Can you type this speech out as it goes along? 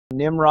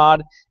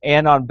Nimrod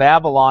and on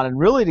Babylon, and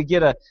really to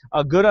get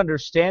a good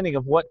understanding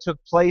of what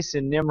took place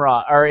in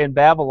Nimrod or in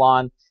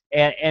Babylon.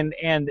 And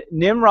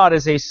Nimrod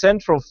is a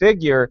central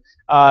figure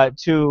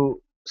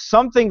to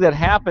something that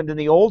happened in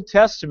the Old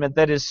Testament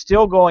that is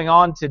still going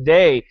on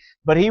today.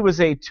 But he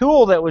was a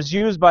tool that was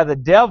used by the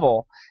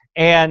devil,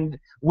 and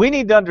we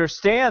need to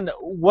understand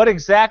what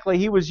exactly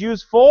he was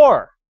used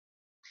for,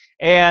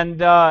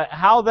 and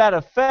how that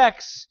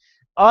affects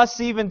us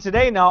even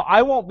today. Now,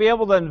 I won't be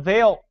able to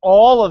unveil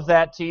all of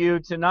that to you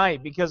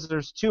tonight because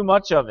there's too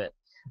much of it.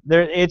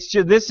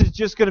 This is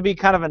just going to be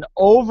kind of an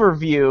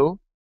overview.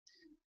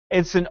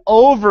 It's an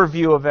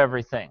overview of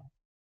everything.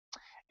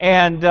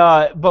 And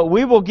but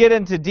we will get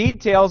into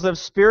details of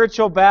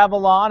spiritual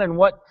Babylon and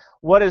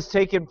what has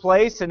taken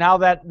place and how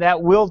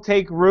that will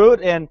take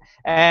root and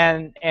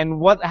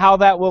how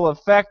that will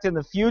affect in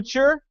the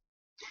future.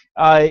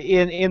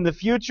 In the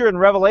future, in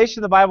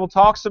Revelation, the Bible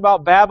talks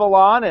about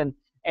Babylon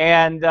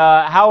and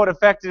how it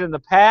affected in the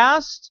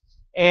past,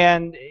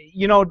 and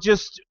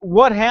just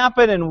what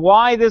happened and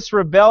why this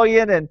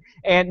rebellion,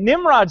 and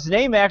Nimrod's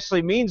name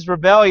actually means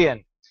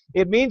rebellion.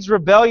 It means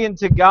rebellion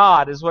to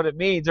God is what it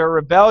means, or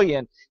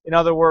rebellion, in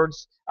other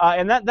words,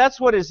 and that's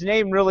what his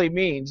name really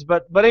means.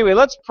 But anyway,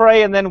 let's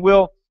pray, and then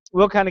we'll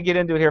kind of get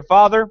into it here.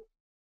 Father,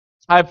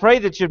 I pray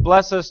that you'd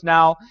bless us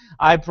now.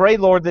 I pray,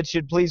 Lord, that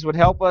you'd please would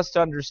help us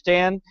to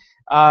understand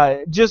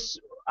just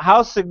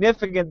how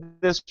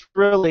significant this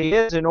really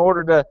is in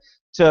order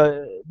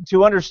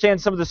to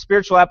understand some of the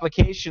spiritual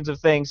applications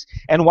of things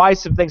and why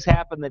some things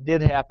happened that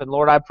did happen.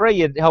 Lord, I pray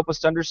you'd help us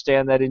to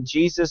understand that. In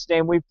Jesus'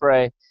 name we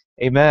pray.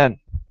 Amen.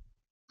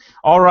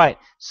 All right,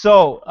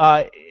 so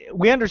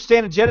we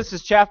understand in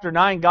Genesis chapter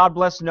 9, God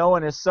blessed Noah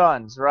and his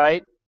sons,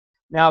 right?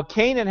 Now,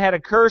 Canaan had a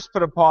curse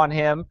put upon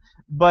him,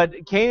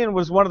 but Canaan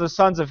was one of the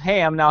sons of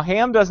Ham. Now,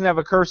 Ham doesn't have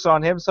a curse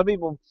on him. Some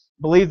people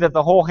believe that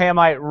the whole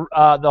Hamite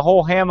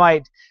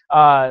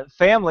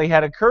family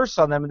had a curse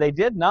on them, and they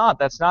did not.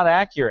 That's not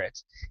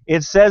accurate.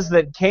 It says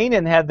that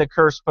Canaan had the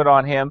curse put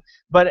on him,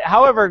 but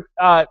however,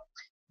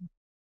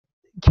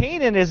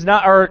 Canaan is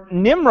not, or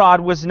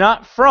Nimrod was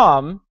not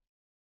from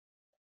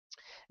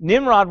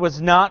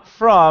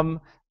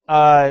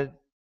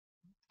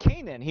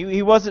Canaan.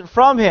 He wasn't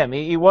from him.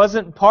 He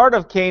wasn't part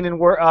of Canaan,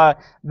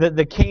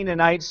 the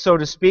Canaanites, so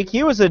to speak.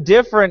 He was a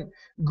different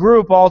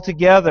group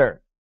altogether.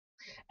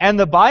 And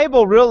the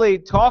Bible really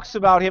talks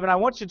about him, and I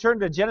want you to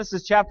turn to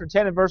Genesis chapter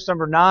 10 and verse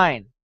number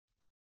 9.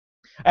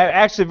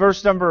 Actually,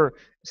 verse number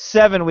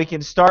 7 we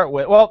can start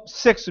with. Well,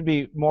 6 would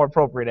be more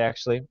appropriate,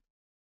 actually.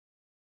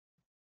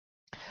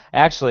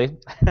 Actually,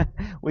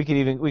 we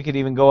could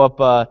even go up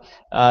a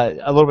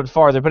little bit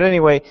farther. But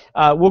anyway,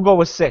 we'll go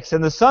with 6.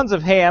 And the sons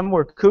of Ham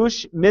were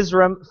Cush,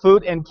 Mizraim,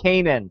 Phut, and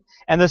Canaan.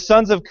 And the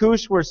sons of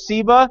Cush were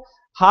Seba,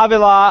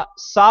 Havilah,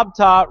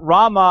 Sabta,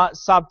 Ramah,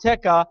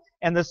 Sabteka.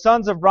 And the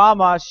sons of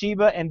Ramah,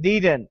 Sheba, and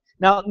Dedan.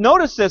 Now,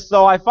 notice this,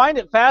 though. I find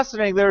it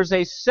fascinating. There's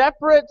a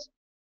separate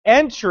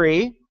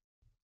entry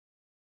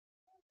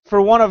for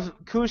one of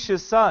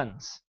Cush's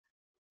sons.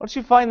 Don't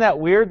you find that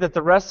weird that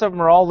the rest of them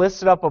are all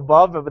listed up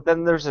above, but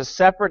then there's a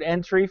separate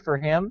entry for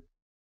him?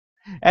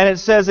 And it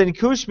says, and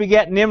Cush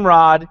begat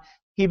Nimrod,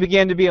 he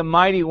began to be a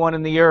mighty one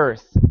in the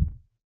earth.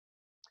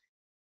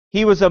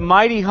 He was a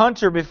mighty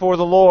hunter before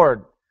the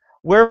Lord.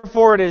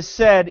 Wherefore it is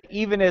said,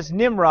 even as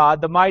Nimrod,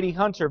 the mighty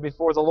hunter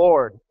before the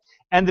Lord.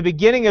 And the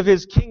beginning of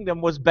his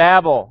kingdom was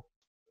Babel,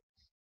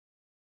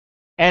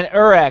 and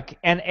Uruk,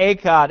 and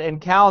Akkad,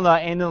 and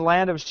Calneh, in the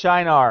land of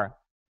Shinar.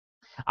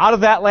 Out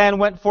of that land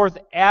went forth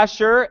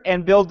Asher,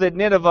 and builded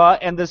Nineveh,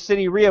 and the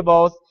city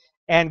Rehoboth,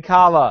 and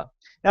Calah.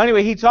 Now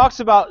anyway, he talks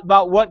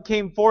about what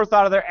came forth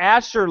out of there.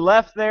 Asher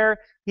left there,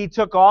 he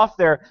took off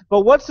there.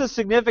 But what's the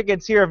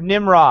significance here of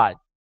Nimrod?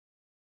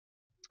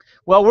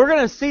 Well, we're going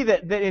to see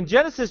that in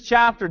Genesis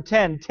chapter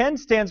 10, 10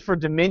 stands for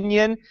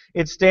dominion.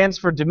 It stands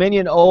for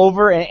dominion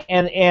over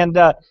and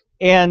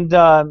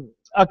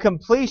a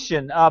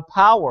completion,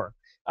 power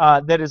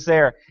that is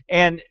there.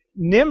 And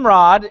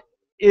Nimrod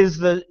is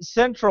the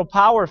central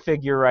power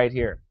figure right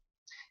here.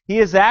 He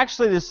is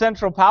actually the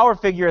central power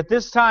figure. At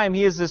this time,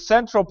 he is the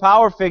central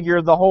power figure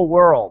of the whole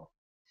world.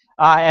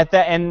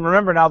 And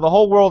remember now, the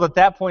whole world at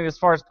that point, as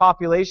far as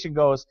population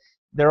goes,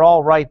 they're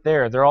all right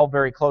there. They're all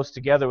very close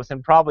together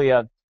within probably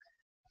a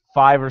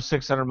 500 or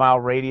 600 mile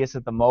radius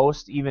at the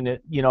most. Even,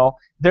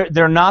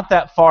 they're not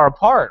that far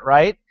apart,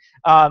 right?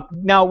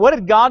 Now, what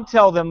did God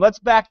tell them? Let's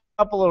back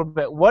up a little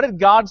bit. What did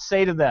God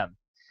say to them?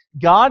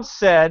 God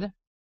said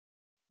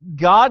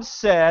to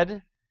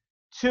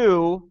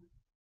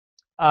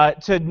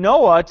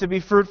Noah to be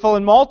fruitful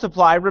and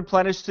multiply,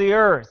 replenish the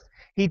earth.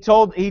 He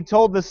told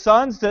the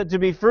sons to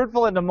be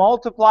fruitful and to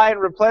multiply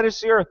and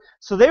replenish the earth.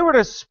 So they were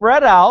to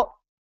spread out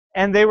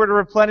and they were to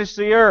replenish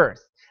the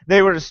earth.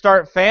 They were to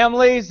start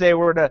families. They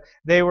were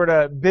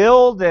to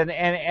build and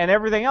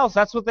everything else.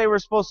 That's what they were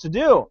supposed to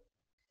do.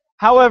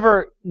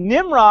 However,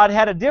 Nimrod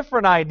had a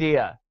different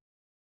idea.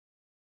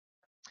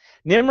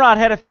 Nimrod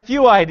had a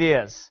few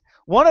ideas.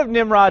 One of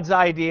Nimrod's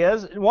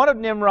ideas, one of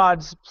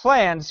Nimrod's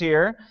plans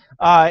here,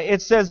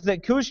 it says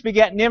that Cush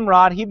begat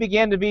Nimrod. He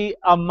began to be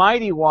a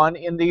mighty one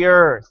in the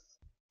earth.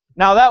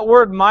 Now that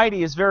word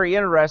mighty is very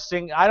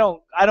interesting. I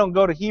don't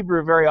go to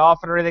Hebrew very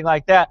often or anything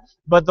like that,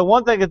 but the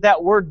one thing that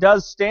that word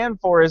does stand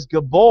for is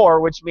Gabor,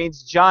 which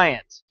means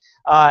giant.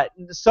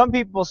 Some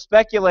people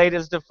speculate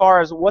as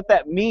far as what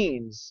that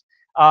means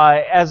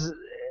as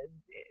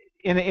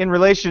in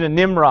relation to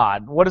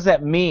Nimrod. What does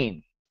that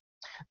mean?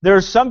 There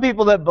are some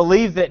people that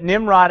believe that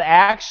Nimrod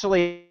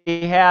actually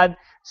had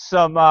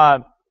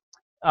some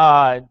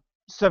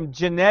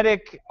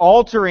genetic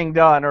altering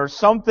done or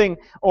something,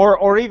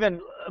 or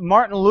even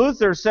Martin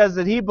Luther says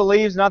that he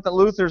believes, not that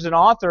Luther's an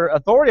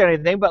authority on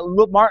anything, but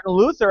Martin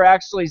Luther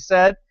actually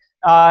said,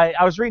 I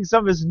was reading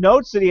some of his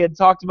notes that he had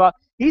talked about,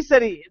 he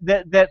said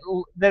that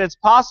it's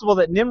possible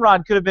that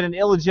Nimrod could have been an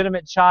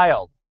illegitimate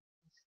child,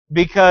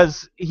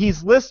 because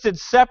he's listed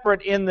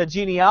separate in the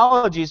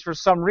genealogies for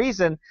some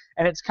reason,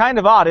 and it's kind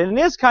of odd. And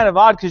it is kind of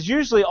odd because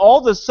usually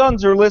all the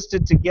sons are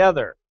listed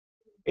together.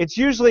 It's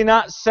usually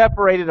not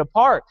separated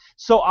apart.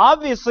 So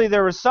obviously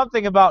there was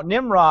something about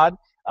Nimrod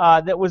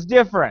that was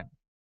different.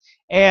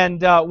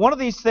 And one of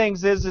these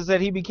things is that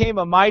he became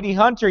a mighty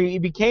hunter. He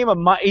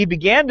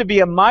began to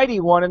be a mighty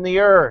one in the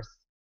earth.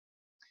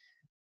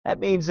 That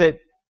means that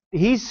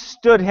he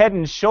stood head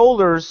and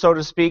shoulders, so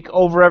to speak,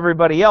 over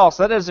everybody else.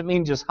 That doesn't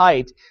mean just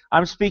height.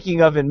 I'm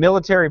speaking of in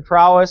military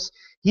prowess.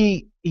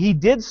 He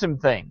did some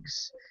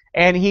things,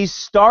 and he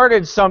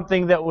started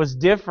something that was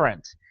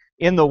different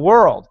in the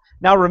world.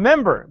 Now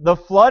remember, the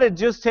flood had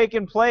just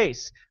taken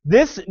place.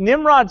 This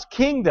Nimrod's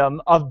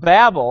kingdom of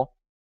Babel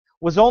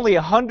was only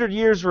 100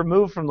 years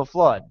removed from the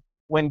flood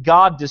when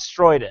God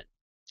destroyed it.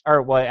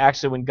 Or, well,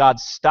 actually, when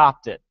God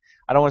stopped it.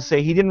 I don't want to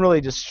say he didn't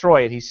really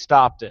destroy it, he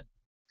stopped it.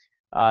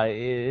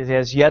 It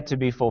has yet to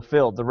be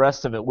fulfilled. The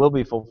rest of it will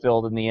be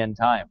fulfilled in the end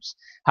times.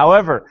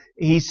 However,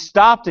 he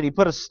stopped it. He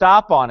put a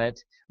stop on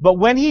it. But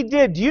when he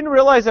did, do you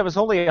realize that was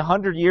only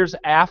 100 years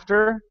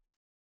after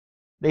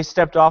they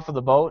stepped off of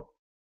the boat?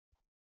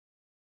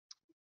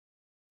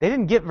 They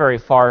didn't get very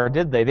far,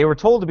 did they? They were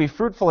told to be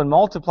fruitful and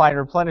multiply and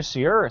replenish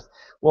the earth.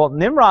 Well,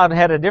 Nimrod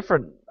had a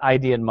different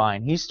idea in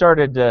mind. He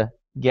started to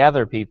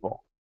gather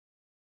people.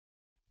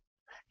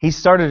 He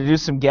started to do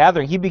some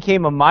gathering. He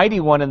became a mighty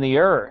one in the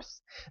earth.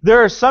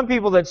 There are some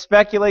people that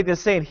speculate to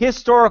say in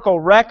historical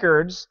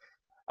records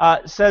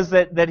says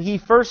that he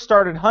first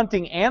started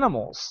hunting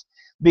animals,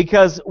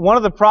 because one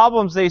of the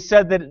problems they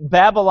said that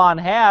Babylon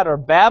had, or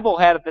Babel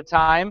had at the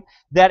time,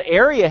 that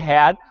area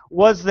had,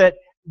 was that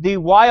the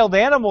wild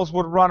animals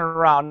would run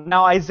around.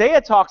 Now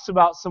Isaiah talks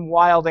about some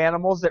wild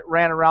animals that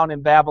ran around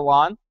in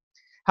Babylon.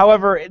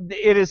 However,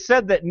 it is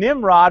said that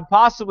Nimrod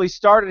possibly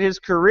started his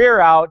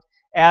career out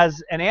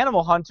as an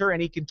animal hunter,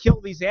 and he could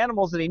kill these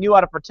animals, and he knew how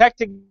to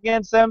protect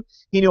against them,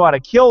 he knew how to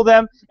kill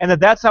them, and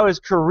that's how his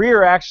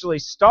career actually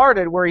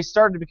started, where he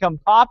started to become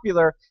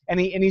popular,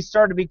 and he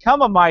started to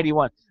become a mighty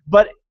one.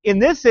 But in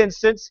this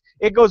instance,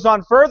 it goes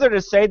on further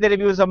to say that if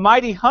he was a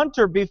mighty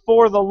hunter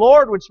before the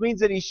Lord, which means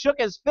that he shook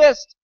his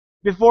fist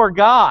before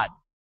God,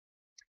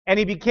 and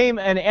he became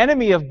an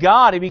enemy of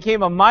God, he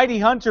became a mighty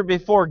hunter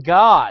before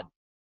God.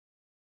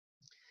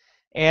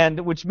 And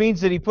which means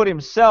that he put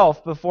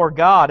himself before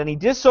God, and he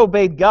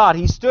disobeyed God.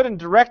 He stood in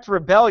direct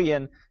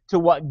rebellion to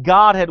what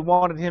God had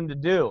wanted him to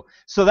do.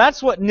 So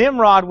that's what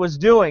Nimrod was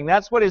doing.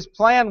 That's what his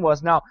plan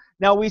was. Now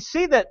we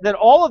see that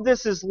all of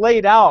this is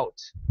laid out.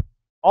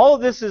 All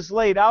of this is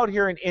laid out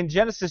here in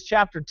Genesis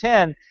chapter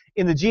 10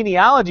 in the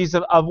genealogies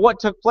of what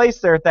took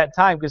place there at that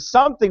time, because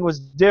something was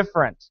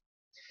different.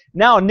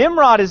 Now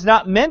Nimrod is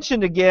not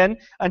mentioned again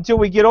until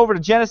we get over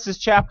to Genesis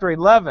chapter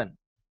 11.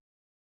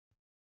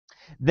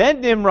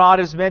 Then Nimrod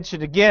is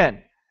mentioned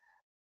again.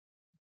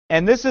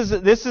 And this is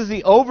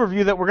the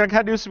overview that we're going to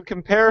kind of do some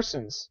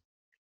comparisons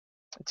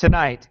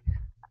tonight.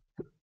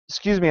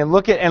 Excuse me, and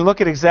look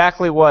at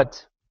exactly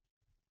what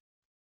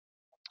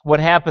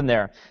happened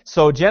there.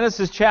 So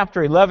Genesis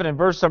chapter 11 and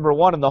verse number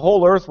 1, and the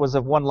whole earth was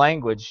of one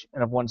language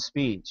and of one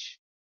speech.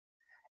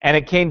 And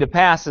it came to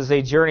pass as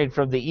they journeyed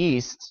from the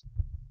east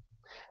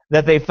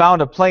that they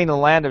found a plain in the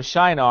land of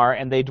Shinar,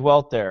 and they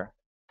dwelt there.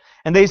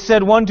 And they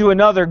said one to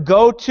another,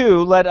 Go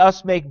to, let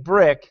us make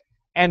brick,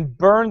 and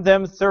burn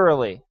them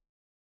thoroughly.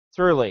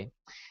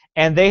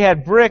 And they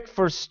had brick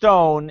for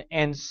stone,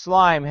 and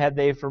slime had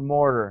they for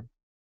mortar.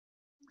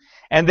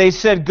 And they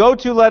said, Go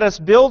to, let us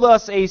build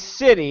us a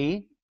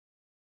city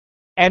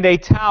and a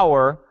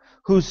tower,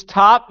 whose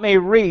top may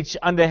reach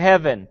unto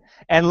heaven.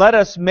 And let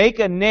us make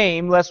a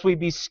name, lest we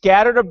be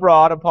scattered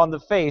abroad upon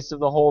the face of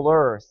the whole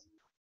earth.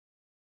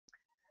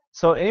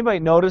 So anybody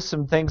notice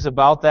some things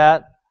about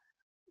that?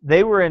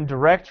 They were in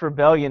direct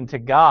rebellion to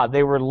God.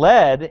 They were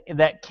led,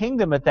 that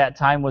kingdom at that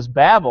time was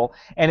Babel,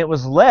 and it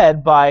was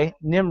led by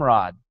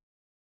Nimrod.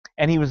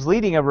 And he was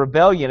leading a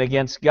rebellion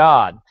against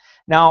God.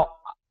 Now,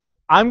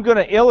 I'm going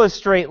to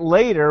illustrate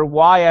later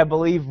why I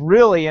believe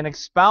really, and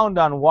expound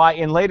on why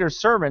in later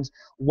sermons,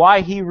 why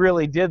he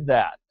really did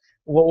that.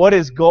 what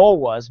his goal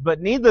was.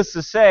 But needless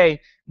to say,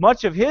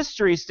 much of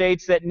history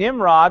states that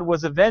Nimrod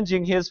was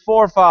avenging his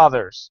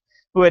forefathers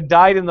who had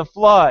died in the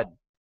flood.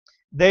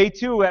 They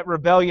too had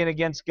rebellion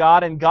against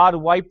God, and God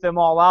wiped them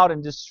all out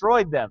and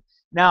destroyed them.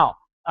 Now,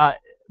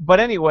 but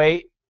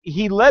anyway,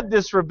 he led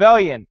this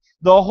rebellion.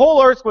 The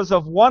whole earth was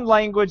of one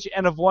language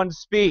and of one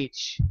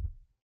speech.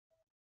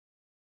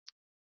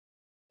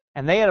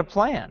 And they had a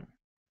plan.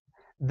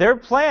 Their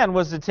plan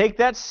was to take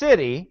that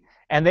city,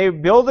 and they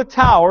build a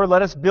tower.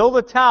 Let us build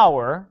a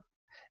tower.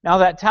 Now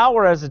that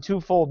tower has a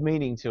twofold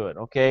meaning to it,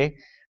 okay?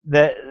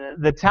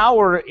 The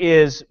tower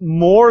is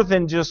more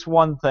than just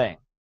one thing.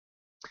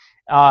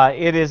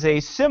 It is a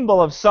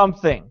symbol of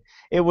something.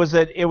 It was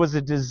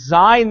a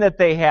design that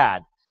they had.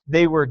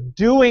 They were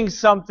doing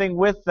something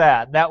with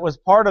that. That was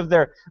part of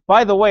their...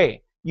 By the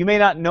way, you may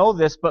not know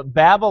this, but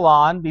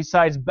Babylon,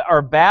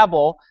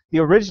 Babel, the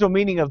original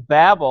meaning of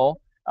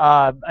Babel,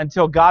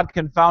 until God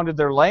confounded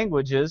their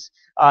languages,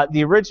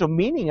 the original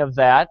meaning of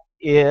that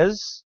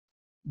is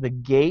the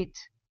gate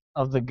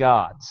of the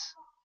gods.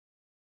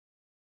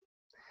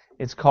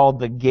 It's called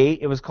the gate.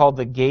 It was called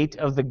the gate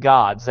of the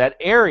gods. That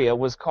area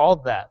was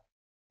called that.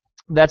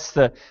 That's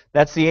the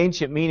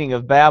ancient meaning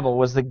of Babel,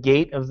 was the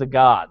gate of the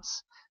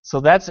gods. So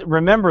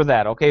remember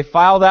that, okay?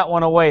 File that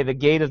one away, the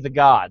gate of the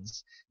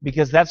gods,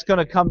 because that's going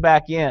to come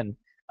back in.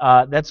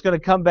 That's going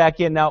to come back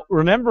in. Now,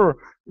 remember,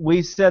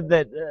 we said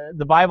that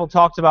the Bible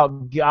talks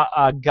about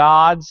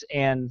gods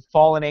and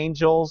fallen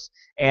angels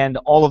and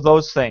all of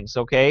those things,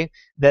 okay?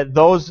 That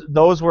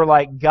those were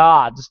like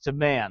gods to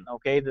man,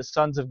 okay? The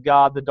sons of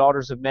God, the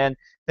daughters of men,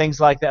 things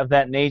like that of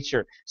that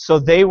nature. So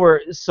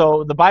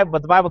the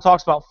Bible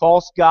talks about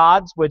false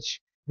gods, which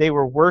they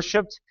were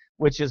worshipped,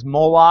 which is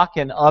Moloch,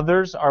 and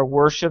others are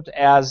worshipped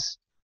as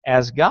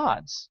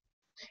gods.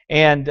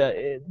 And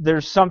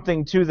there's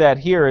something to that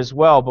here as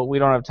well, but we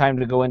don't have time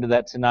to go into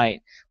that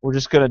tonight. We're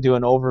just going to do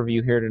an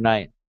overview here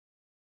tonight.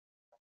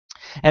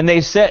 And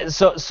they said,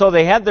 so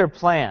they had their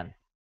plan.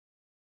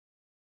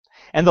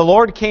 And the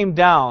Lord came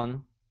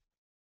down,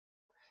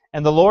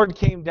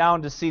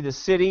 to see the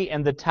city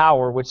and the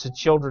tower which the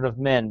children of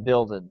men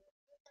builded.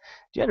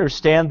 Do you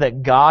understand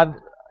that God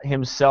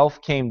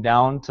himself came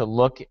down to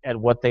look at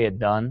what they had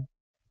done?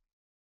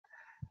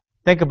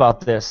 Think about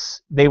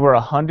this. They were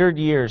 100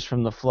 years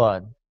from the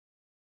flood.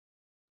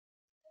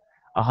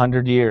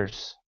 100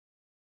 years.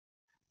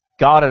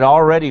 God had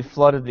already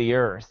flooded the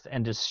earth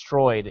and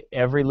destroyed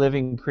every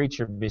living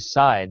creature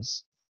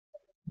besides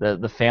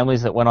the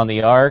families that went on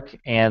the ark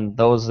and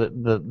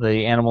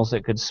the animals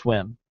that could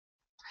swim.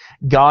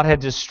 God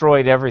had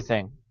destroyed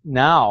everything.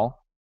 Now,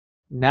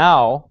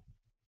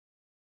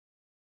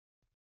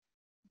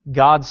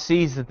 God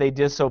sees that they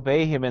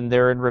disobey him and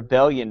they're in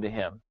rebellion to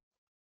him.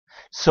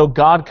 So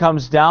God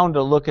comes down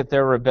to look at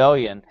their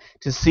rebellion,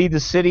 to see the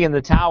city and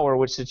the tower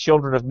which the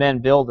children of men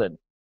builded.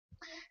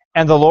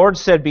 And the Lord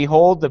said,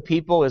 Behold, the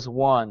people is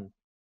one,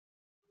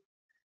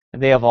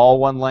 and they have all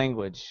one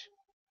language.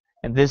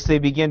 And this they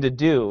begin to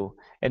do,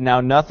 and now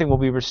nothing will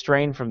be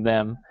restrained from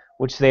them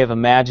which they have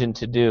imagined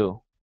to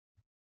do.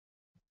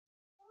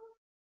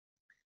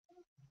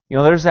 You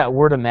know, there's that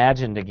word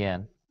imagined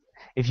again.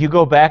 If you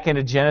go back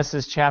into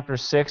Genesis chapter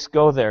 6,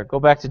 go there. Go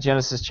back to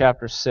Genesis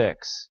chapter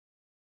 6.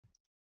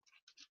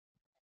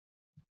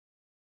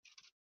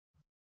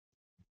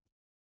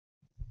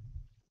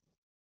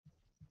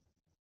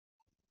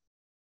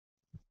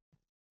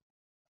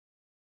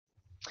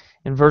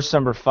 In verse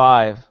number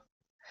 5,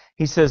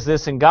 he says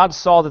this, And God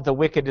saw that the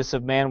wickedness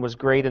of man was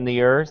great in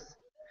the earth,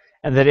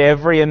 and that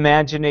every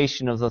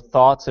imagination of the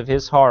thoughts of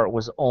his heart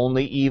was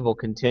only evil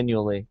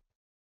continually.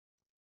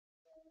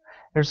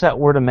 There's that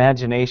word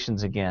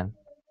imaginations again.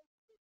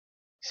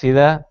 See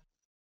that?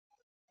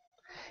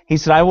 He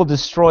said, I will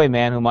destroy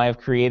man whom I have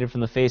created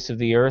from the face of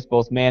the earth,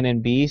 both man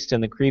and beast,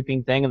 and the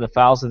creeping thing, and the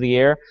fowls of the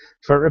air,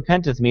 for it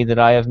repenteth me that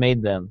I have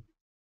made them.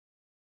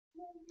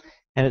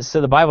 And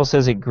the Bible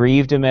says it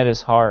grieved him at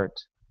his heart.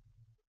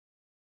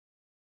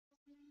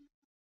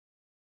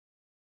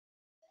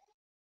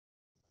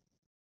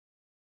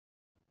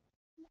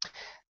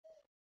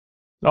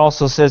 It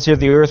also says here,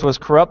 the earth was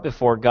corrupt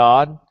before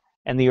God,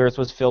 and the earth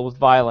was filled with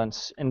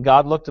violence. And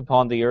God looked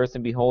upon the earth,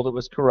 and behold, it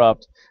was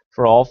corrupt,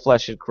 for all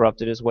flesh had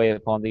corrupted his way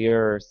upon the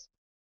earth.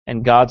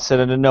 And God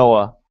said unto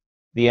Noah,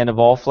 The end of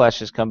all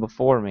flesh is come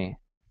before me.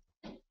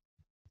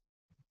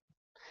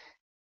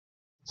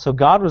 So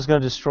God was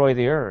going to destroy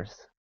the earth.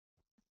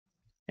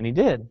 And he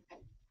did.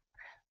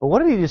 But what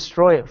did he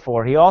destroy it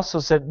for? He also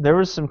said there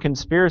was some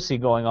conspiracy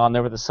going on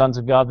there with the sons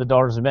of God, the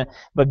daughters of men.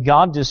 But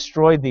God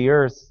destroyed the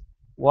earth.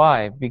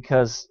 Why?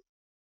 Because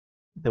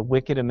the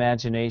wicked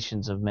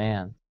imaginations of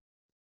man,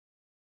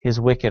 his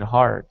wicked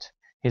heart,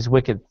 his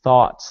wicked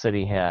thoughts that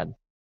he had.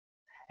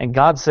 And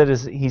God said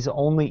he's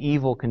only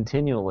evil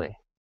continually.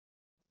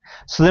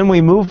 So then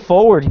we move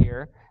forward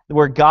here,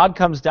 where God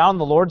comes down.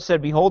 The Lord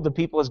said, Behold, the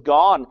people is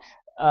gone.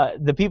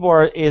 The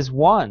people is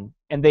one,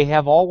 and they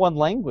have all one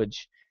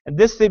language. And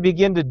this they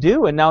begin to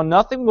do, and now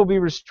nothing will be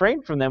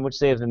restrained from them which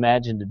they have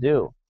imagined to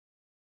do.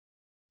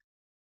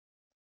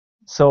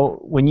 So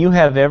when you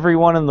have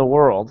everyone in the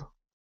world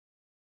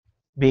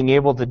being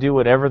able to do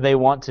whatever they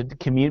want to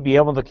be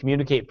able to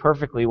communicate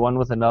perfectly one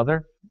with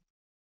another,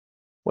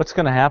 what's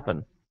going to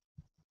happen?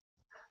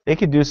 They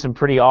could do some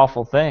pretty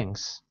awful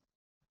things,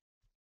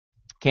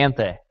 can't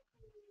they?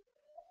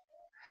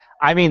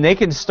 I mean, they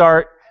can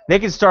start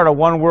a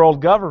one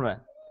world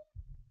government.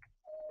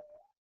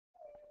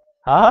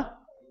 Huh?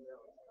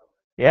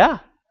 Yeah.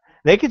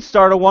 They could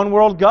start a one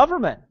world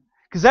government.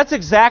 Because that's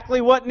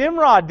exactly what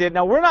Nimrod did.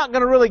 Now, we're not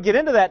going to really get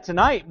into that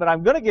tonight, but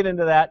I'm going to get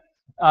into that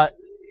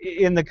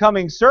in the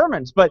coming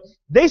sermons. But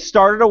they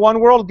started a one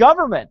world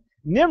government.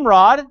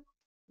 Nimrod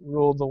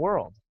ruled the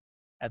world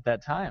at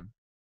that time.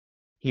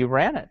 He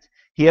ran it.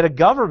 He had a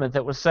government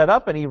that was set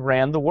up, and he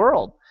ran the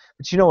world.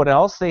 But you know what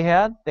else they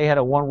had? They had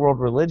a one world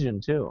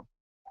religion, too.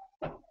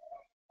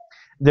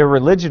 Their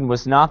religion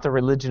was not the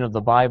religion of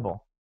the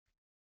Bible.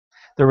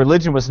 Their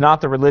religion was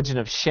not the religion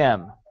of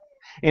Shem.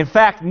 In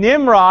fact,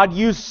 Nimrod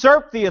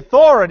usurped the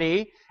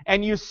authority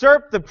and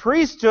usurped the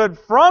priesthood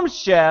from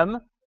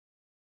Shem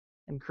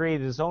and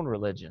created his own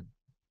religion.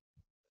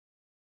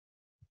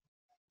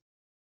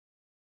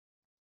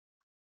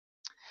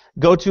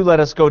 Go to,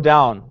 let us go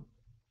down,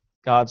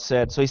 God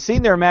said. So he's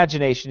seen their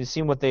imagination. He's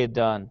seen what they had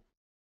done.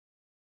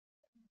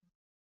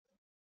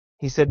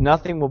 He said,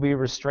 nothing will be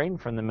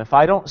restrained from them. If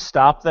I don't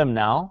stop them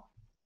now,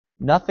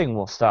 nothing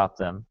will stop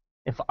them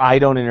if I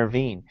don't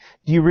intervene.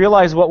 Do you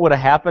realize what would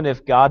have happened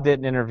if God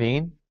didn't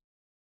intervene?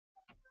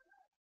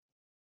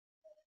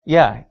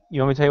 Yeah,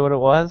 you want me to tell you what it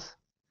was?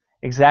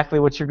 Exactly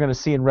what you're going to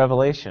see in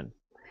Revelation.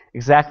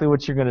 Exactly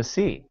what you're going to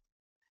see.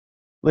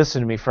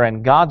 Listen to me,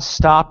 friend. God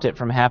stopped it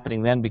from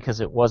happening then because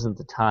it wasn't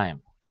the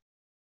time.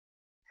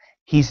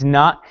 He's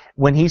not,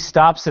 when He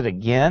stops it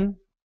again,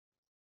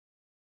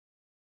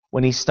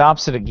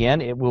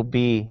 it will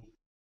be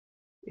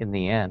in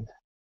the end.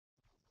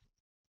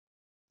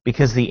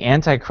 Because the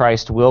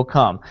Antichrist will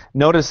come.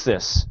 Notice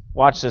this.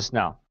 Watch this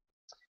now.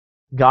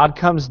 God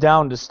comes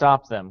down to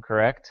stop them,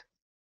 correct?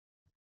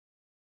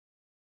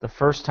 The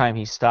first time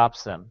He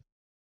stops them.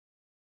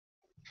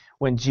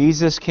 When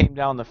Jesus came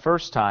down the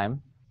first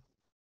time,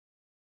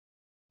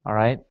 all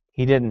right,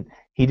 He didn't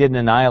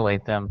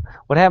annihilate them.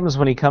 What happens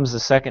when He comes the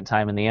second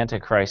time and the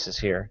Antichrist is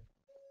here?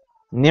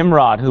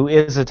 Nimrod, who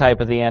is a type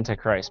of the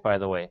Antichrist, by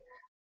the way,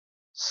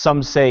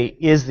 some say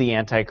is the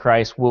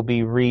Antichrist, will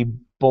be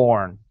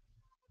reborn.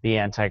 The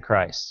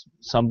Antichrist.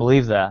 Some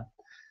believe that.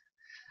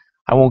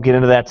 I won't get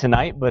into that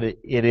tonight, but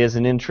it is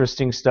an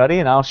interesting study,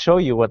 and I'll show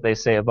you what they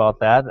say about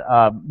that.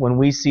 When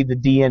we see the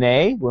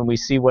DNA, when we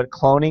see what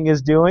cloning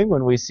is doing,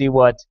 when we see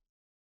what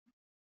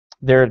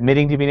they're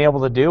admitting to being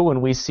able to do,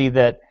 when we see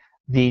that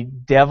the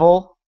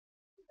devil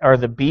or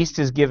the beast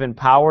is given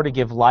power to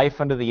give life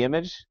unto the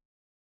image,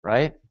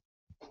 right?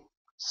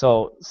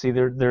 So, see,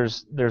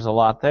 there's a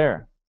lot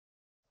there.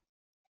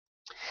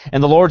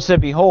 And the Lord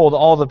said, behold,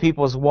 all the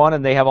people is one,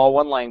 and they have all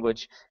one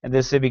language. And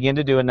this they begin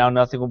to do, and now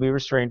nothing will be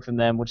restrained from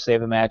them, which they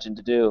have imagined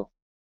to do.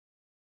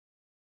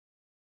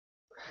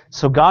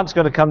 So God's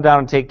going to come down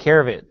and take care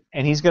of it.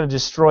 And He's going to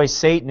destroy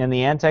Satan and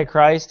the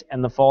Antichrist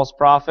and the false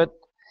prophet.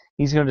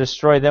 He's going to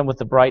destroy them with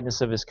the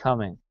brightness of His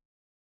coming.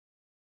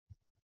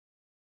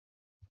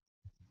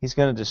 He's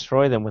going to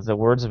destroy them with the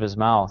words of His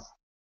mouth.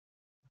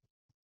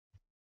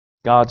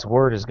 God's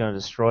word is going to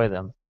destroy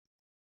them.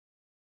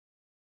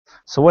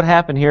 So what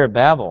happened here at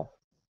Babel?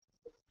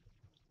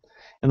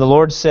 And the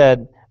Lord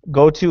said,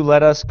 go to,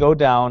 let us go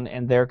down,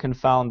 and there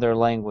confound their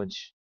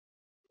language,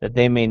 that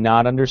they may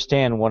not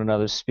understand one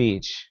another's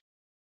speech.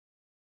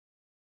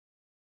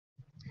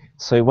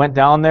 So He went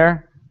down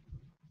there,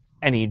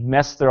 and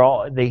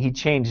He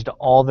changed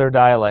all their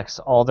dialects,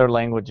 all their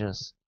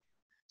languages.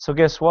 So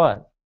guess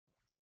what?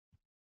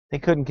 They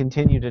couldn't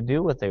continue to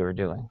do what they were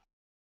doing.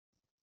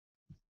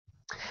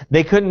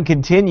 They couldn't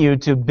continue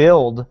to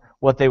build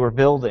what they were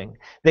building.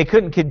 They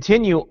couldn't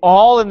continue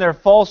all in their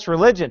false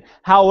religion.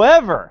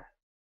 However,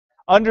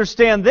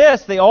 understand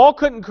this, they all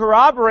couldn't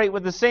corroborate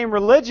with the same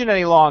religion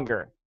any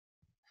longer.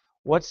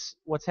 What's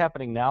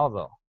happening now,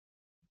 though?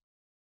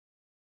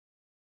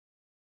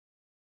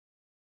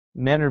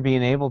 Men are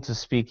being able to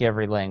speak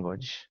every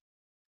language,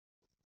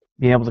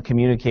 being able to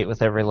communicate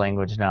with every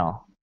language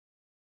now.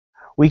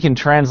 We can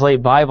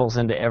translate Bibles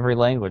into every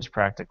language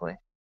practically.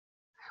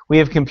 We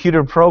have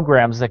computer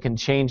programs that can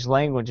change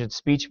language and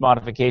speech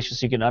modifications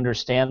so you can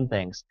understand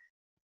things.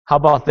 How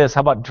about this? How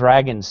about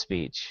dragon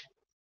speech?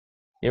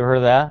 You ever heard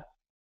of that?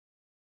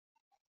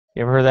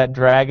 You ever heard of that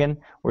dragon?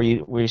 Where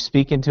you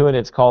speak into it,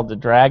 it's called the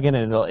dragon,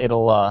 and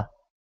or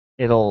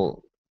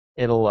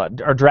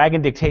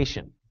dragon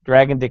dictation.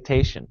 Dragon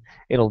dictation.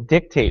 It'll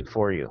dictate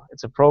for you.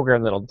 It's a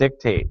program that'll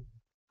dictate.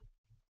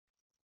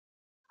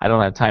 I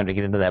don't have time to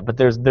get into that, but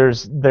there's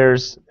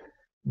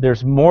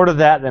more to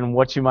that than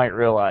what you might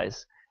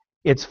realize.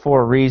 It's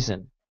for a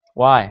reason.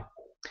 Why?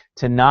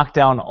 To knock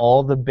down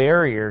all the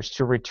barriers,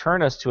 to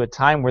return us to a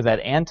time where that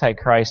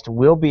Antichrist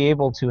will be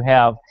able to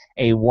have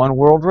a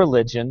one-world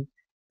religion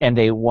and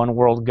a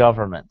one-world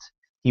government.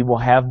 He will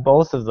have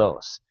both of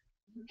those.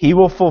 He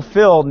will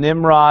fulfill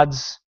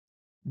Nimrod's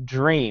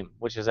dream,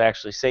 which is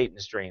actually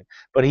Satan's dream.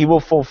 But he will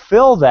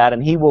fulfill that,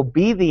 and he will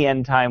be the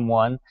end time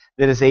one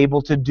that is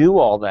able to do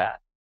all that.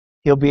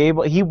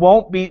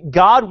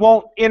 God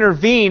won't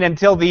intervene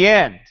until the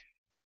end.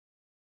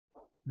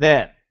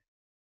 Then,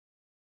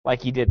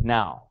 like he did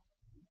now.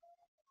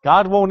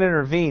 God won't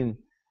intervene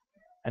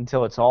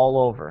until it's all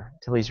over,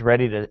 until he's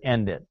ready to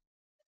end it.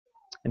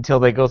 Until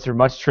they go through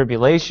much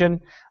tribulation,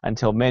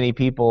 until many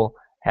people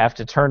have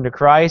to turn to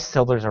Christ,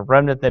 till there's a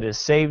remnant that is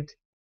saved.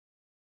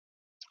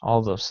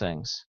 All those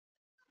things.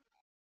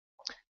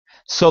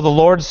 So the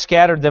Lord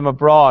scattered them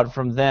abroad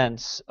from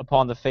thence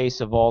upon the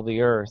face of all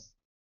the earth,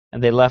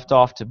 and they left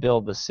off to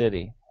build the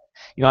city.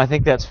 You know, I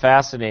think that's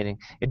fascinating.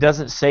 It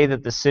doesn't say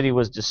that the city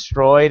was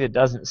destroyed. It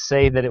doesn't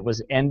say that it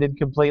was ended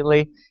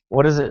completely.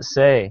 What does it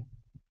say?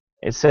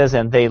 It says,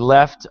 and they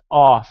left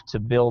off to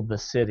build the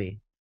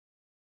city.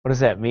 What does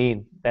that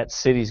mean? That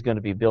city's going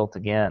to be built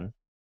again.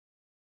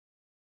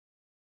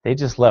 They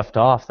just left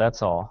off,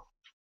 that's all.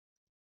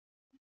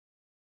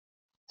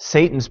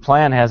 Satan's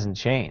plan hasn't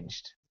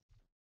changed.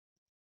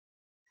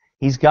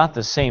 He's got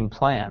the same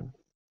plan.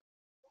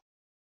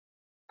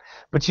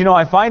 But you know,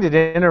 I find it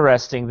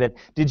interesting that,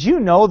 did you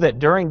know that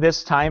during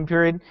this time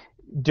period,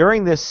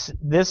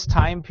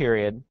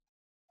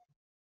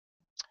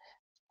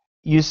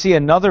 you see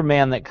another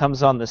man that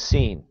comes on the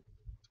scene.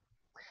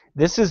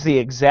 This is the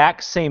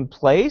exact same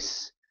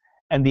place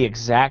and the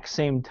exact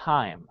same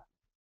time.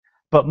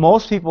 But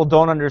most people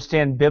don't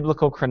understand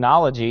biblical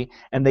chronology,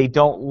 and they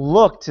don't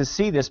look to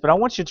see this. But I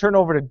want you to turn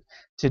over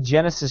to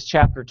Genesis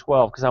chapter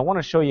 12, because I want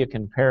to show you a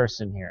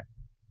comparison here.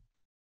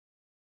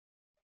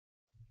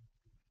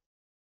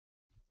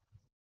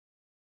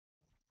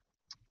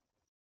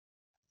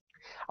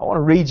 I want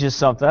to read you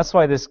something. That's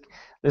why this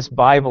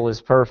Bible is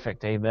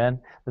perfect, amen?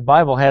 The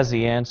Bible has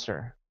the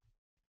answer.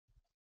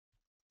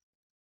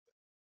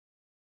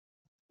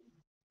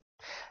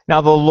 Now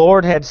the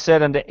Lord had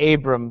said unto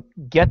Abram,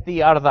 get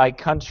thee out of thy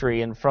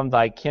country and from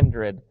thy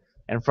kindred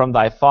and from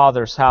thy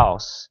father's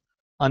house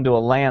unto a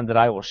land that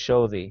I will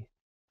show thee.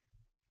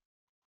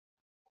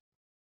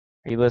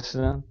 Are you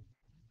listening?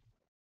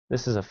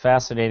 This is a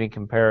fascinating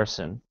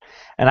comparison.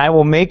 And I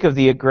will make of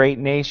thee a great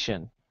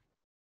nation.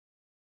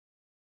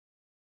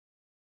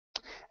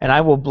 And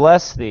I will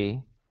bless thee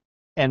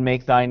and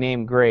make thy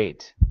name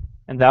great,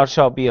 and thou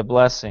shalt be a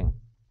blessing.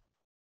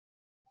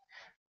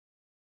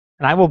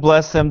 And I will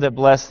bless them that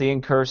bless thee,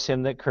 and curse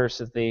him that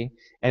curseth thee,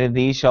 and in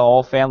thee shall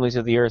all families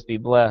of the earth be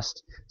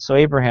blessed. So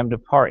Abram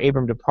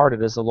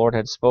departed as the Lord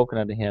had spoken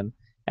unto him.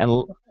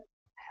 And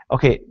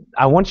okay,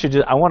 I want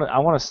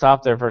to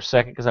stop there for a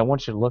second, because I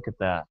want you to look at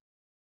that.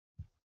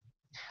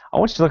 I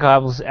want you to look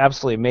how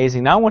absolutely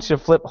amazing. Now I want you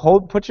to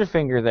put your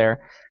finger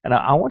there, and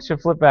I want you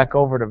to flip back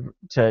over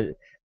to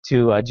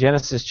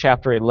Genesis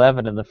chapter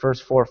 11 and the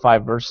first 4 or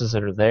 5 verses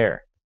that are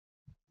there.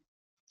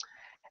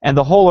 And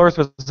the whole earth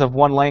was of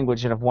one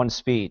language and of one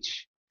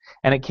speech.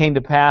 And it came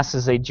to pass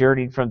as they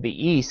journeyed from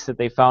the east that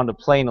they found a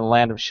plain in the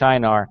land of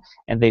Shinar,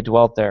 and they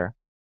dwelt there.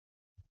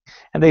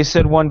 And they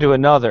said one to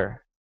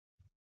another,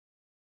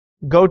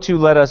 go to,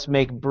 let us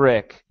make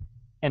brick,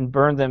 and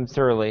burn them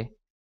thoroughly.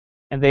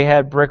 And they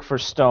had brick for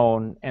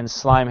stone, and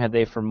slime had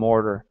they for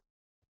mortar.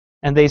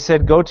 And they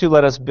said, go to,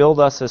 let us build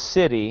us a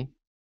city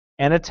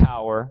and a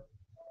tower.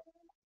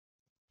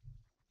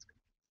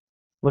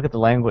 Look at the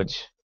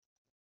language.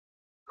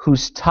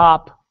 Whose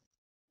top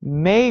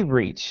may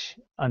reach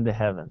unto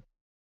heaven.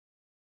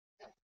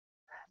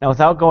 Now,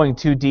 without going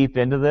too deep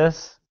into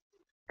this,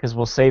 because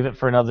we'll save it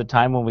for another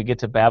time when we get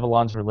to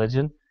Babylon's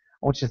religion,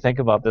 I want you to think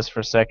about this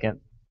for a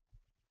second.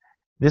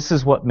 This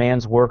is what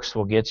man's works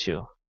will get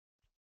you.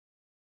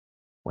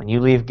 When you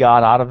leave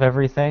God out of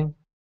everything,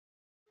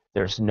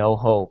 there's no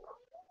hope.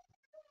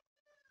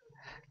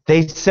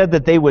 They said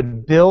that they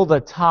would build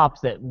a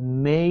top that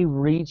may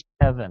reach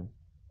heaven.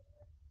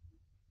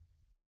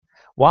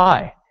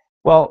 Why?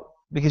 Well,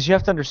 because you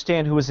have to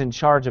understand who was in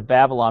charge of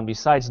Babylon.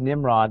 Besides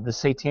Nimrod, the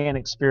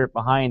satanic spirit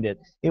behind it,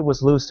 it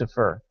was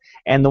Lucifer.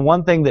 And the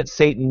one thing that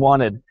Satan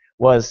wanted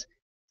was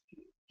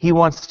he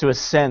wants to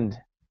ascend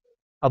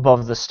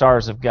above the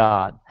stars of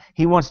God.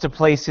 He wants to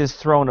place his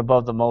throne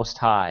above the Most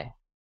High.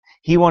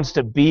 He wants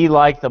to be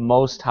like the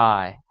Most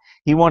High.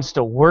 He wants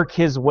to work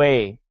his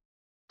way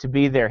to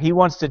be there. He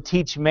wants to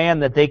teach man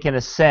that they can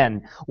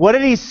ascend. What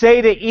did he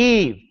say to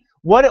Eve?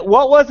 What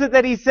was it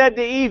that he said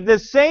to Eve? The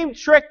same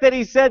trick that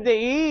he said to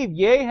Eve.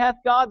 Yea, hath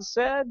God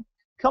said?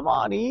 Come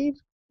on, Eve.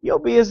 You'll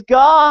be as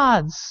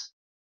gods.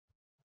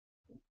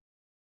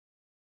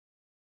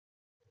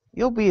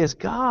 You'll be as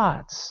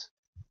gods.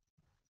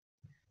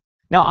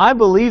 Now, I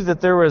believe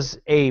that there was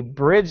a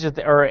bridge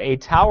or a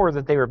tower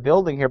that they were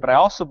building here, but I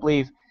also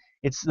believe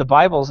it's the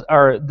Bible's,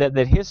 or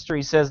that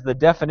history says the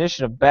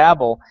definition of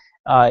Babel.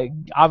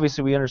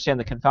 Obviously, we understand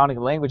the confounding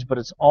language, but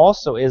it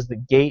also is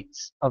the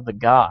gates of the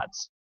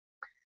gods.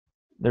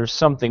 There's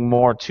something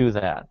more to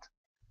that.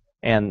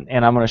 And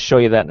I'm going to show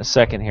you that in a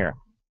second here.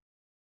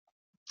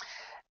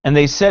 And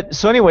they said,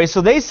 so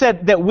they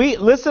said that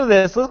listen to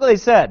this, look what they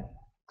said.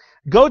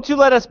 Go to,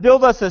 let us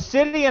build us a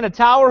city and a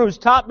tower whose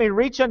top may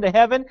reach unto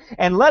heaven,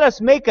 and let us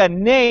make a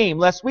name,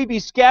 lest we be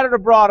scattered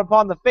abroad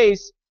upon the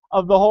face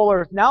of the whole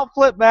earth. Now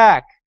flip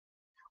back.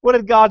 What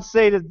did God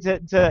say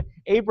to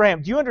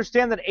Abraham? Do you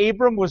understand that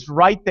Abram was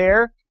right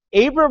there?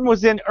 Abram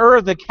was in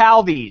Ur the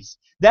Chaldees.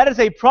 That is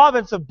a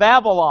province of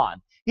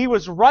Babylon. He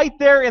was right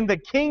there in the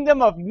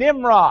kingdom of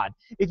Nimrod.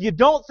 If you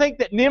don't think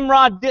that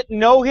Nimrod didn't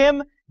know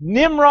him,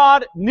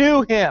 Nimrod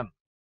knew him.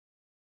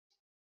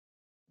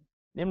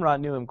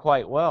 Nimrod knew him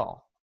quite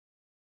well.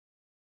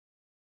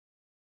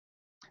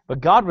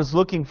 But God was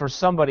looking for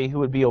somebody who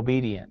would be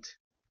obedient.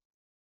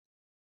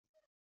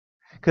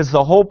 Because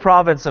the whole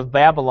province of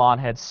Babylon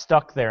had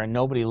stuck there and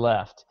nobody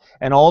left.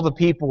 And all the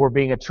people were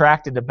being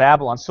attracted to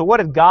Babylon. So what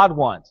did God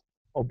want?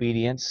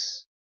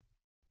 Obedience.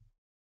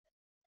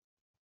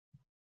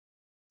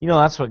 You know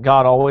that's what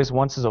God always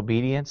wants is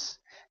obedience.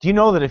 Do you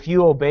know that if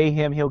you obey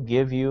Him, He'll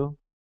give you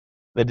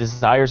the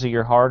desires of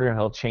your heart, or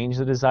He'll change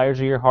the desires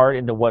of your heart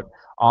into what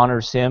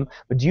honors Him?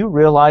 But do you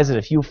realize that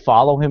if you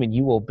follow Him and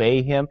you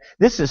obey Him,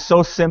 this is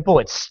so simple,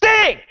 it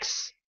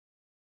stinks!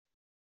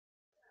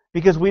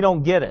 Because we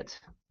don't get it.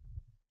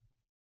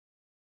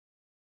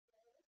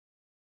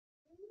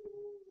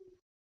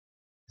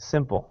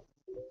 Simple.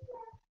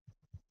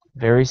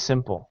 Very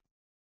simple.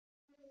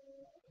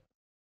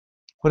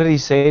 What did He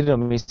say to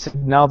him? He said,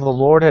 now the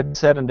Lord had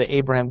said unto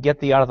Abraham, get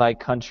thee out of thy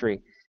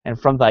country and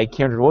from thy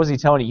kindred. What was He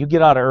telling you? You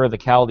get out of Ur the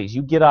Chaldees.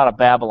 You get out of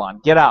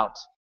Babylon. Get out.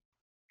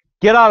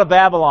 Get out of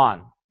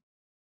Babylon.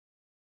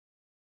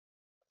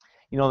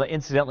 You know,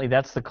 incidentally,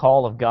 that's the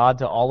call of God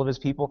to all of His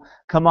people.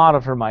 Come out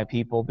of her, my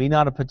people. Be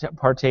not a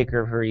partaker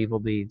of her evil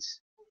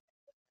deeds.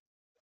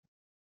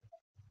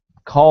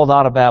 Called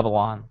out of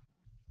Babylon.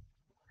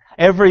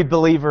 Every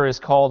believer is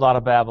called out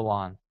of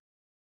Babylon.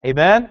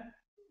 Amen?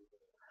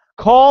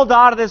 Called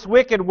out of this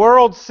wicked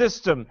world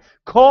system.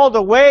 Called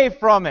away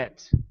from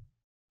it.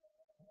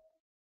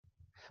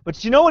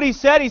 But you know what He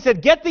said? He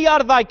said, get thee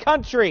out of thy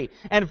country,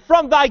 and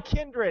from thy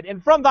kindred,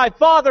 and from thy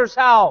father's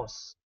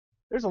house.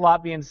 There's a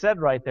lot being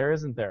said right there,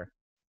 isn't there?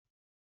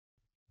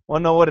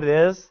 Want to know what it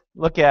is?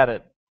 Look at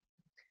it.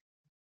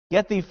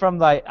 Get thee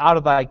from out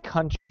of thy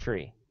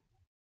country.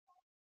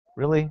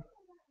 Really? I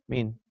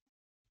mean,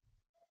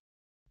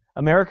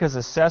 America's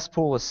a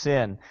cesspool of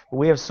sin. But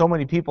we have so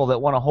many people that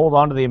want to hold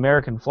on to the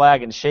American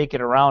flag and shake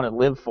it around and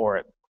live for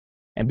it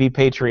and be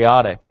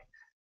patriotic.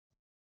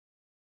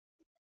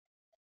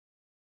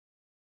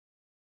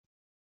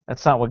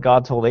 That's not what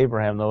God told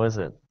Abraham, though, is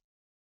it?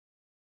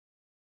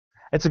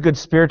 It's a good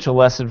spiritual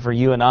lesson for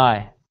you and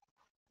I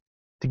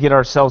to get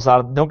ourselves out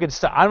of. Don't get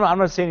stuck. I'm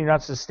not saying you're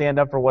not to stand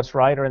up for what's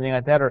right or anything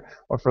like that,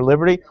 or for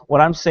liberty.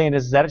 What I'm saying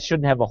is that it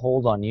shouldn't have a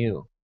hold on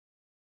you.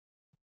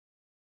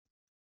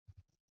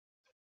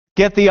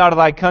 Get thee out of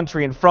thy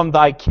country and from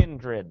thy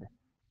kindred.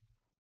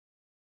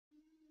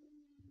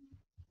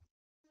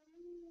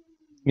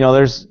 You know,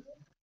 there's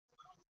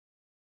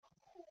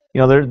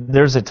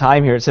a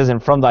time here. It says,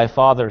 "And from thy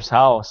father's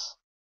house."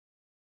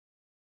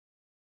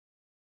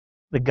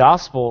 The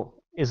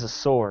gospel is a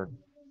sword.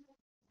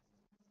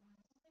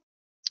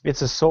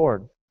 It's a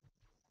sword.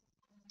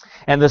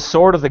 And the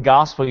sword of the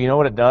gospel, you know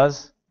what it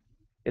does?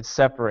 It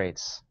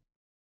separates.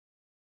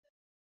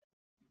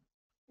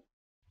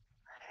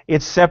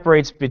 It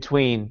separates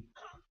between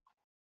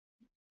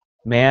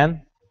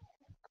man,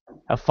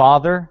 a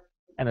father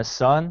and a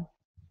son-in-law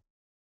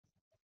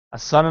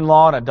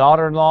and a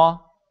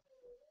daughter-in-law.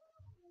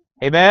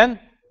 Amen?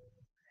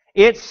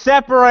 It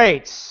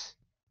separates.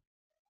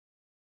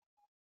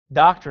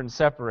 Doctrine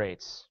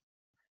separates.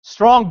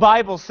 Strong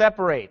Bible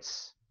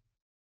separates.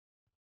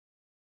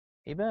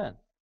 Amen.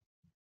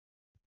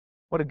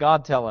 What did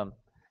God tell him?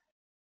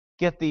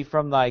 Get thee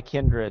from thy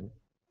kindred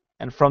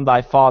and from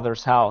thy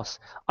father's house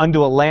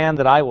unto a land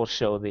that I will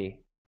show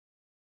thee.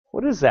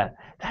 What is that?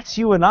 That's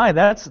you and I.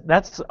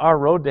 That's our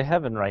road to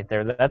heaven right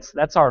there.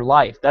 That's our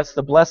life. That's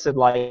the blessed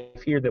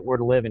life here that we're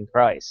to live in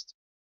Christ.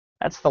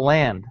 That's the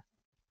land.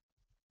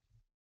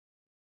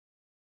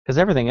 Because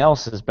everything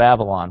else is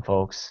Babylon,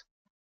 folks.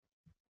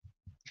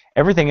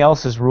 Everything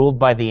else is ruled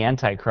by the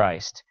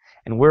Antichrist.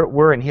 And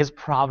we're in his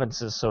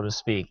provinces, so to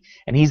speak.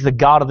 And he's the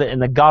God of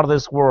the God of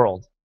this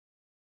world.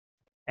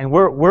 And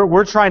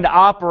we're trying to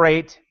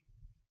operate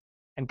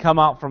and come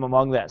out from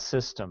among that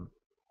system.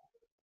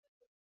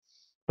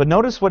 But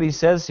notice what he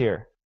says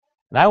here.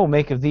 And I will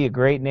make of thee a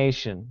great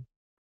nation,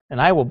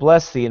 and I will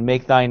bless thee and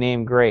make thy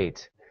name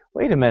great.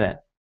 Wait a minute.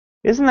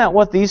 Isn't that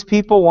what these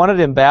people wanted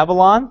in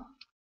Babylon?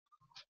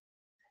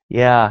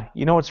 Yeah,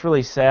 you know what's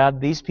really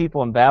sad? These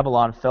people in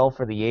Babylon fell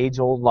for the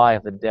age-old lie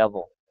of the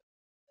devil.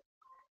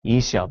 Ye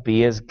shall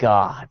be as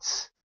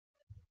gods.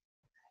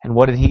 And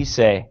what did he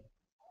say?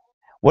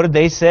 What did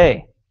they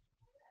say?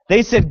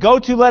 They said, go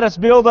to, let us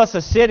build us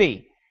a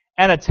city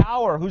and a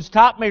tower whose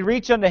top may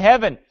reach unto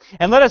heaven,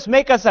 and let us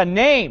make us a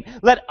name.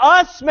 Let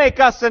us make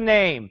us a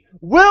name.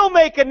 We'll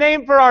make a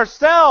name for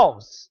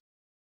ourselves.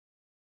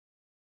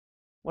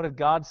 What did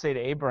God say to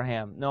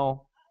Abraham?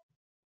 No,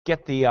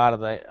 get thee out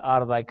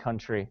of thy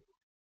country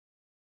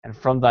and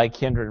from thy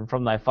kindred and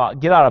from thy father.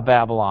 Get out of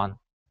Babylon.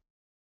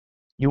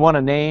 You want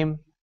a name?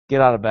 Get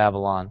out of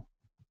Babylon.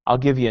 I'll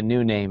give you a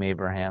new name,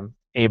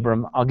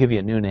 Abram, I'll give you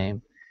a new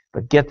name.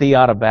 But get thee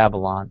out of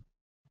Babylon.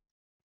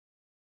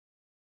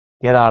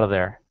 Get out of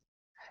there.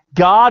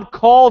 God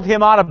called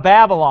him out of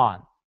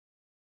Babylon.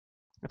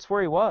 That's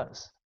where he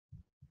was.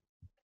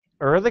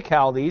 Ur of the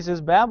Chaldees is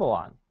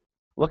Babylon.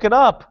 Look it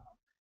up.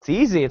 It's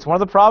easy. It's one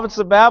of the provinces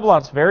of Babylon.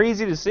 It's very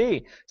easy to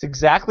see. It's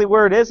exactly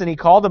where it is, and he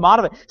called them out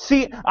of it.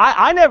 See,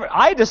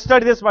 I had to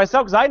study this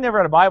myself because I never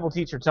had a Bible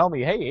teacher tell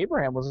me, hey,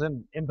 Abraham was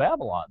in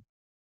Babylon.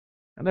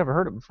 I never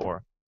heard it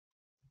before.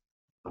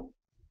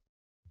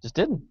 Just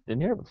didn't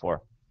hear it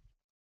before.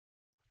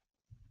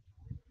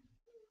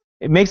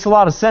 It makes a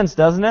lot of sense,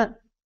 doesn't it?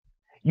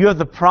 You have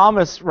the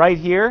promise right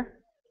here.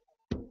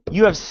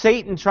 You have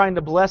Satan trying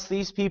to bless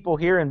these people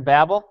here in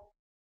Babel.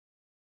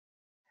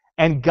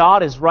 And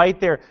God is right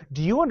there.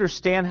 Do you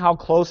understand how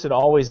close it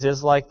always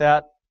is like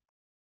that?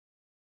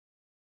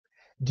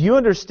 Do you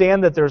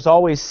understand that there's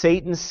always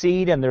Satan's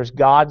seed and there's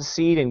God's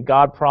seed, and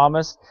God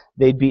promised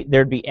there'd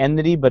be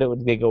enmity, but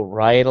they go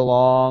right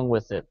along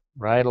with it,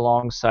 right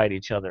alongside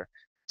each other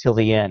till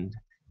the end.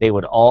 They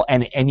would all,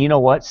 and you know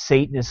what?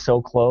 Satan is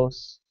so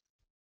close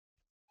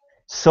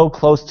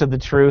to the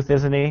truth,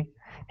 isn't he?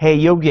 Hey,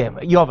 you'll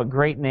have a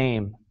great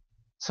name.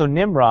 So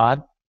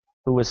Nimrod,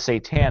 who was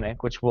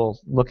satanic, which we'll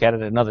look at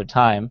another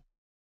time,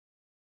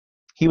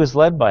 he was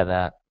led by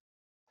that.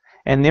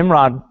 And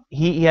Nimrod,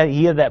 he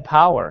had that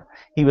power.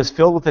 He was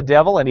filled with the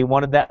devil, and he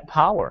wanted that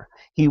power.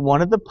 He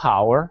wanted the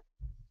power,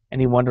 and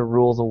he wanted to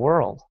rule the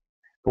world.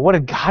 But what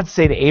did God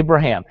say to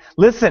Abraham?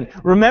 Listen,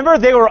 remember,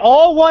 they were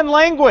all one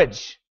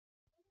language.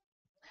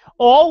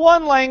 All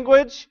one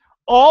language,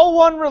 all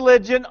one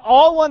religion,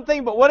 all one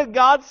thing. But what did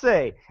God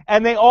say?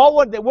 And they all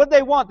what did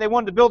they want? They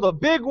wanted to build a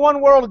big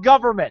one world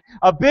government,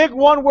 a big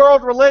one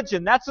world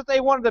religion. That's what they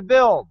wanted to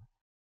build.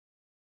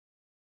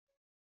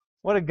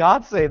 What did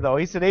God say, though?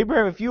 He said,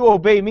 Abraham, if you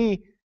obey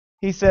me,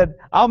 he said,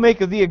 I'll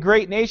make of thee a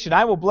great nation.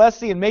 I will bless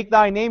thee and make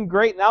thy name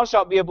great, and thou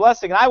shalt be a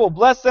blessing. And I will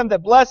bless them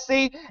that bless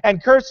thee,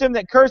 and curse him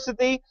that curseth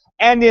thee.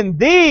 And in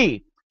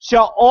thee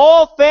shall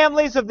all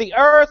families of the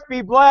earth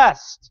be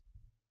blessed.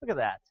 Look at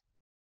that.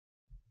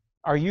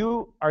 Are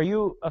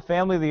you a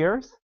family of the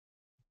earth?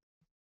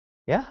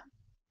 Yeah.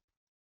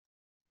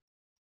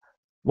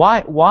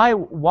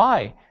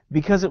 Why?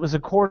 Because it was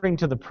according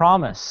to the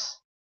promise.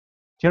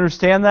 Do you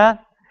understand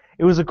that?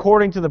 It was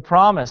according to the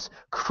promise.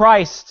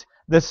 Christ,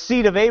 the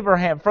seed of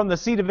Abraham, from the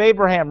seed of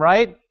Abraham,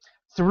 right?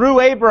 Through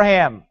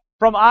Abraham,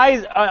 from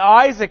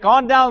Isaac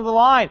on down the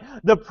line,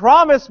 the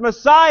promised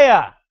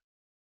Messiah.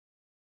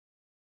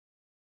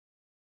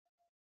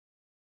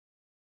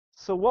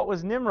 So what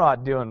was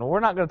Nimrod doing? Well,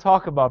 we're not going to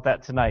talk about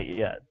that tonight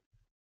yet.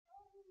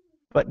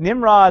 But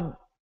Nimrod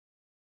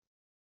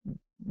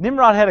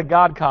had a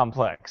God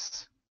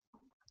complex.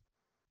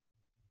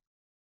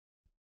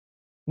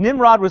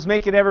 Nimrod was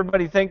making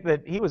everybody think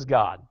that he was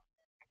God,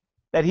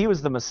 that he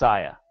was the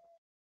Messiah.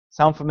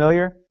 Sound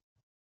familiar?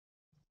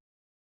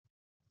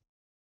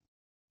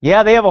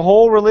 Yeah, they have a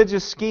whole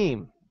religious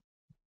scheme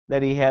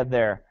that he had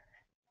there.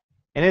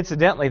 And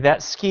incidentally,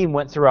 that scheme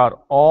went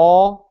throughout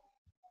all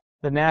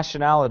the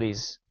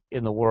nationalities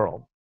in the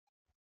world.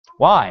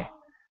 Why?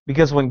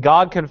 Because when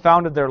God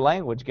confounded their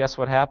language, guess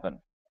what happened?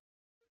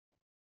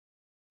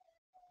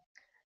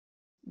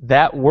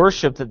 That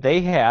worship that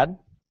they had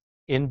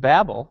in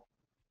Babel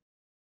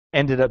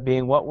ended up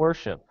being what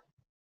worship?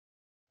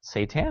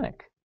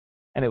 Satanic.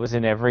 And it was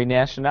in every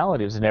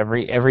nationality. It was in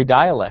every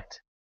dialect.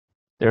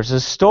 There's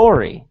a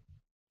story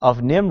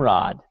of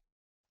Nimrod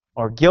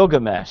or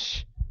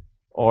Gilgamesh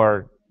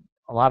or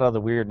a lot of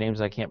other weird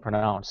names I can't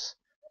pronounce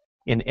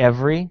in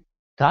every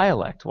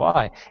dialect.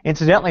 Why?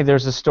 Incidentally,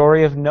 there's a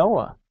story of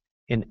Noah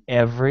in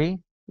every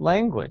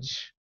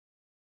language.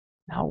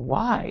 Now,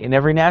 why? In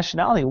every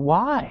nationality.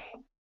 Why?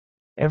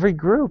 Every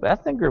group,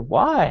 ethnic group.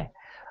 Why?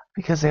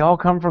 Because they all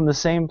come from the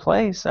same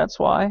place. That's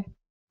why.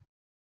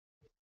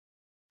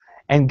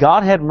 And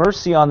God had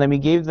mercy on them. He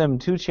gave them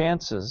 2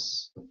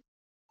 chances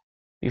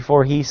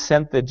before he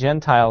sent the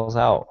Gentiles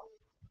out.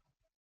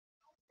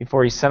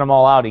 Before he sent them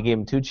all out, he gave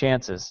them 2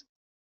 chances.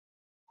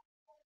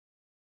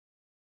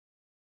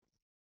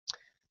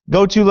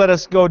 Let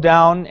us go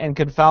down and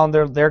confound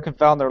their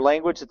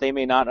language, that they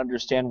may not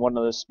understand one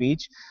another's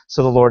speech.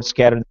 So the Lord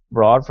scattered them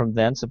abroad from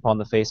thence upon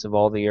the face of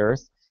all the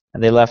earth,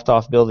 and they left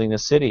off building the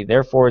city.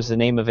 Therefore is the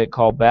name of it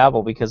called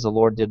Babel, because the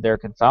Lord did there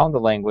confound the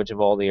language of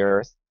all the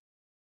earth.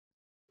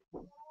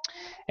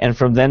 And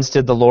from thence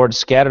did the Lord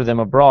scatter them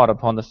abroad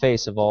upon the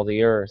face of all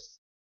the earth.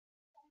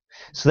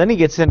 So then he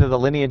gets into the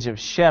lineage of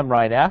Shem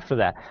right after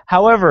that.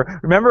 However,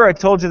 remember I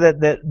told you that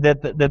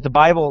the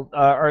Bible,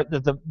 or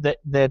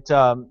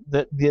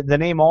the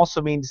name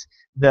also means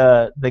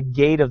the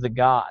gate of the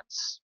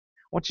gods.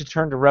 I want you to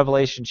turn to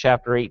Revelation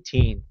chapter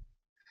 18,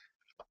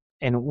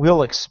 and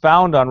we'll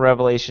expound on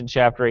Revelation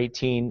chapter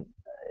 18,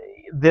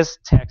 this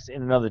text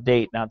in another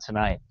date, not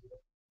tonight.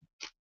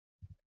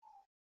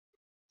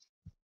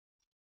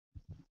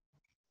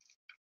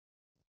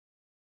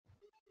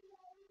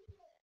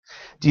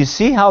 Do you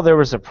see how there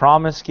was a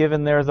promise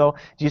given there, though?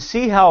 Do you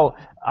see how,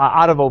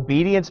 out of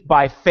obedience,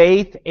 by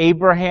faith,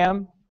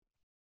 Abraham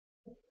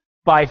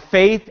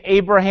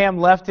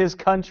left his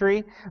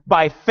country?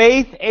 By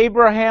faith,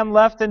 Abraham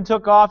left and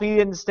took off. He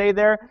didn't stay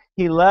there.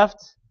 He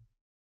left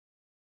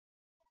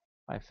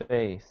by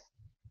faith.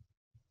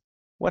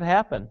 What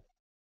happened?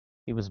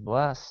 He was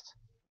blessed.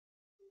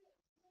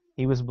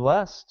 He was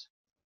blessed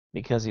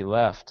because he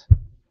left.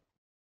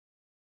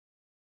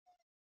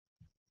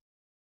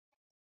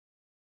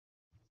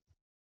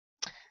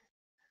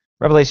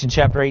 Revelation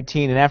chapter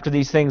 18, and after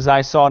these things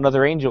I saw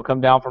another angel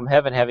come down from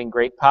heaven, having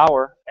great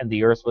power, and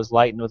the earth was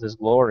lightened with his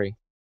glory.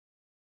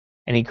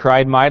 And he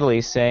cried mightily,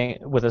 saying,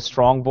 with a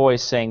strong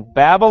voice, saying,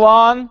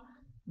 Babylon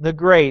the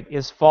great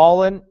is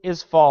fallen,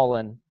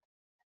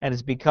 and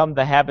has become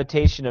the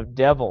habitation of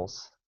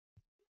devils.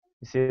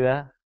 You see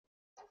that?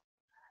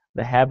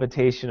 The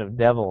habitation of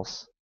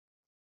devils.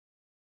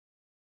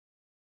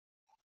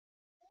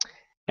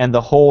 And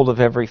the hold of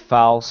every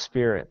foul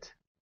spirit.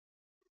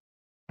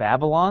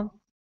 Babylon?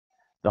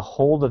 The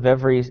hold of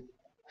every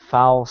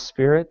foul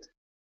spirit,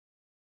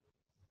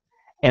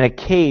 and a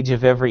cage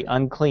of every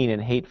unclean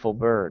and hateful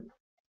bird.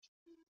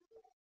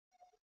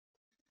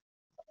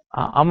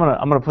 I'm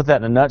gonna put that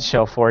in a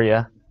nutshell for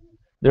you.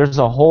 There's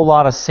a whole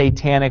lot of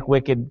satanic,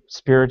 wicked,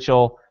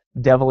 spiritual,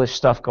 devilish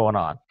stuff going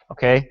on.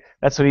 Okay?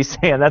 That's what he's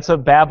saying. That's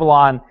what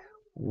Babylon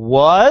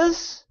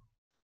was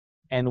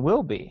and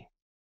will be.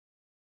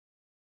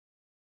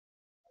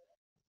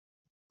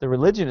 The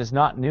religion is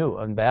not new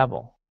in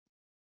Babel.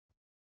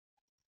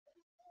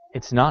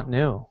 It's not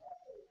new.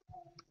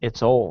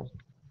 It's old.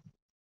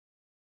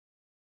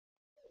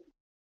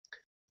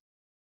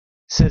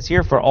 It says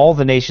here, for all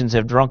the nations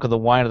have drunk of the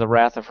wine of the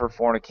wrath of her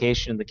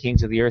fornication, and the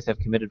kings of the earth have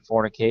committed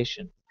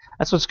fornication.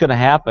 That's what's going to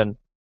happen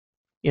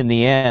in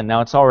the end.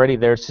 Now, it's already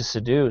there to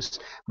seduce.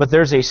 But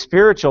there's a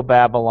spiritual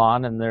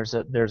Babylon, and there's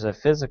a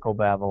physical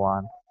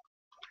Babylon.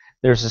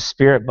 There's a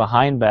spirit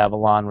behind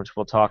Babylon, which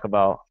we'll talk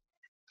about.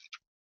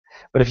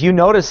 But if you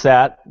notice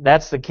that,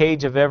 that's the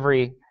cage of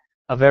every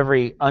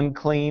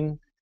unclean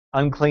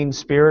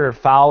spirit or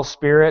foul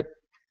spirit,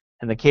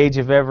 and the cage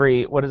of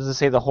every, what does it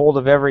say, the hold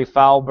of every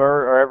foul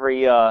bird, or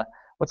every,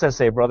 what's that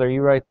say, brother? Are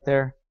you right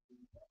there?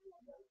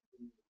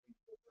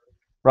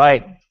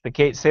 Right. The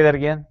cage, say that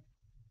again.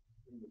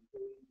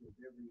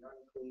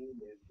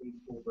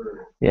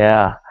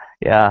 Yeah,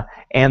 yeah.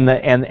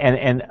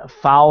 And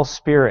foul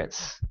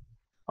spirits.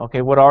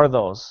 Okay, what are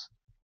those?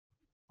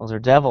 Those are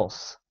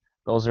devils.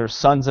 Those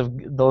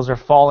are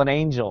fallen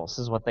angels,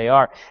 is what they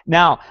are.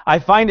 Now, I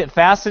find it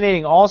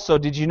fascinating also.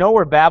 Did you know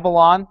where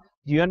Babylon,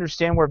 do you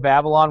understand where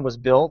Babylon was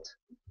built?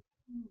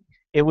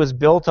 It was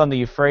built on the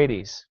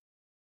Euphrates.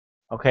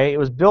 Okay? It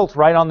was built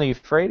right on the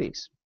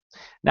Euphrates.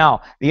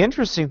 Now, the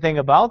interesting thing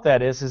about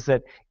that is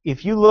that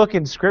if you look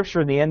in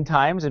Scripture in the end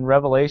times, in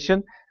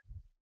Revelation,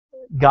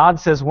 God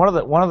says one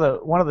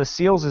of the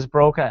seals is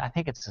broken. I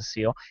think it's a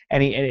seal,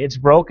 and it's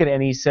broken,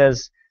 and He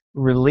says,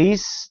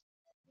 release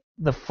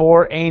the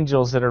 4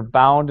 angels that are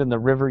bound in the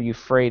river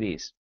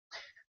Euphrates.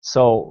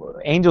 So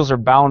angels are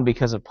bound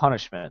because of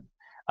punishment.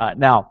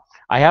 Now,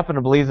 I happen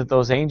to believe that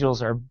those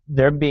angels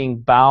they're being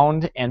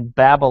bound, and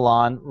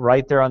Babylon,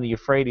 right there on the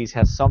Euphrates,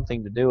 has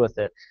something to do with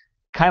it.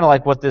 Kind of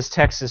like what this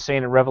text is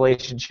saying in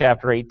Revelation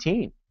chapter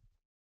 18.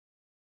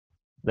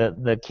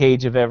 The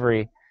cage of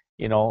every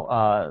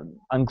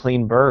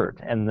unclean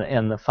bird,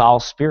 and the foul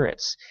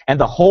spirits, and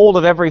the hold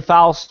of every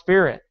foul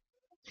spirit,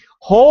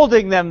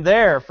 holding them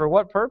there for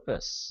what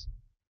purpose?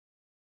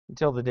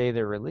 Until the day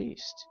they're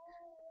released.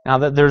 Now,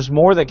 there's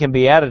more that can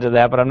be added to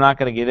that, but I'm not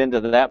going to get into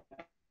that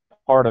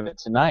part of it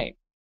tonight.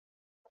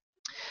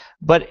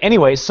 But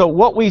anyway, so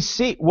what we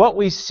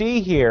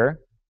see here,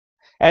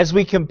 as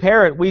we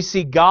compare it, we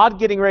see God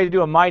getting ready to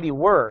do a mighty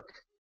work.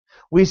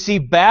 We see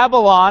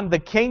Babylon, the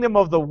kingdom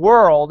of the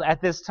world at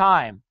this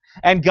time.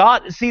 And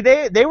God, see,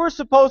 they were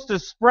supposed to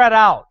spread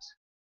out.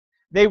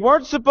 They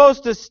weren't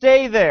supposed to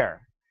stay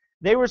there.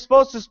 They were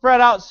supposed to spread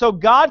out. So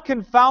God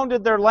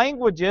confounded their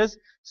languages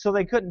so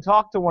they couldn't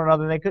talk to one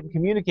another and they couldn't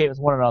communicate with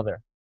one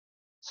another.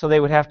 So they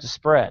would have to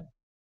spread.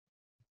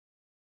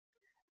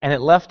 And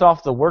it left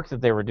off the work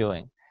that they were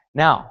doing.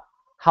 Now,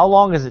 how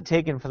long has it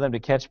taken for them to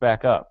catch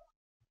back up?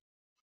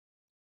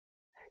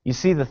 You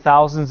see the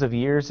thousands of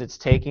years it's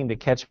taking to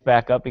catch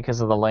back up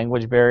because of the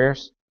language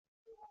barriers?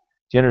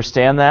 Do you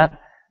understand that?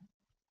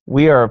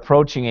 We are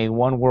approaching a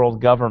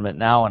one-world government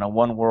now and a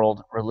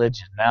one-world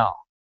religion now.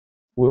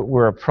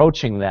 We're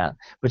approaching that.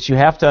 But you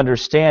have to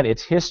understand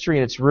its history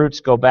and its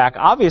roots go back,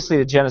 obviously,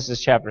 to Genesis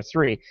chapter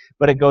 3,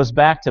 but it goes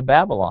back to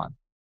Babylon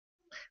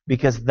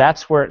because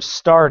that's where it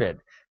started.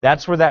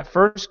 That's where that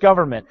first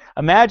government,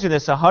 imagine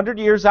this, 100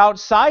 years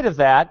outside of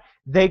that,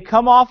 they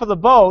come off of the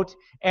boat,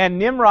 and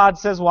Nimrod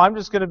says, well, I'm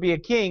just going to be a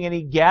king, and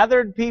he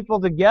gathered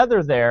people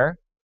together there,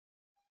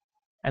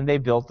 and they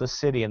built the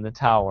city and the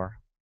tower.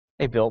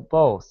 They built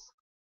both.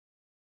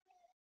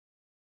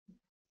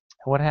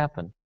 What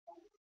happened?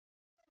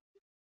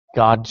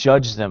 God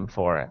judged them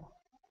for it.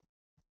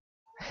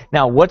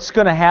 Now, what's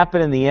going to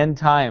happen in the end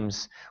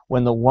times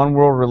when the one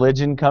world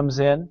religion comes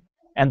in?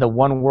 and the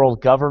one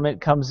world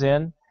government comes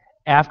in,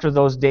 after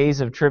those days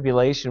of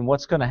tribulation,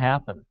 what's going to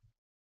happen?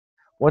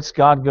 What's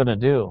God going to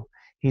do?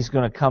 He's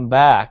going to come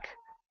back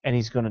and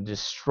he's going to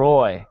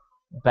destroy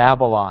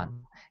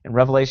Babylon. In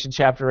Revelation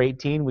chapter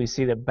 18, we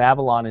see that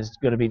Babylon is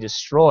going to be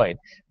destroyed.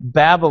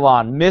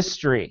 Babylon,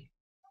 mystery,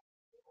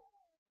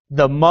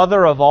 the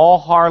mother of all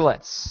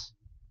harlots.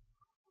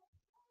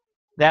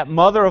 That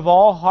mother of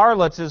all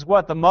harlots is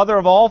what? The mother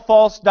of all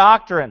false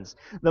doctrines,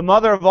 the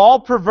mother of all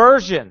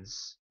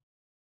perversions.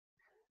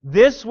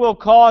 This will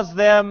cause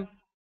them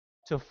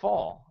to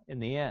fall in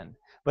the end.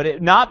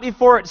 But not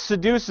before it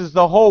seduces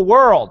the whole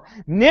world.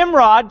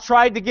 Nimrod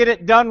tried to get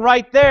it done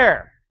right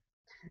there.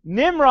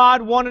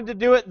 Nimrod wanted to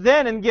do it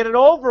then and get it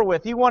over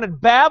with. He wanted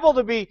Babel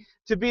to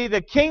be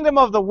the kingdom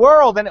of the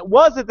world, and it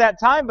was at that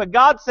time, but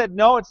God said,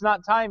 no, it's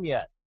not time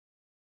yet.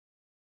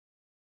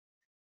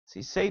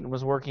 See, Satan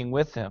was working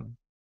with him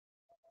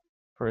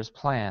for his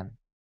plan.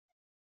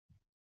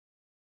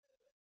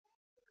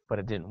 But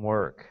it didn't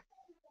work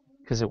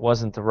because it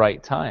wasn't the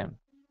right time.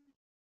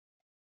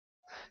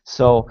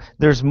 So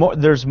there's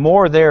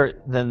more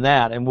there than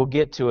that, and we'll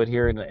get to it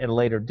here in a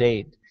later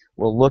date.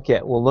 We'll look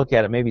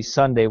at it. Maybe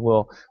Sunday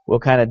we'll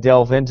kind of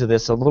delve into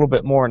this a little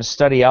bit more and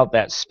study out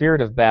that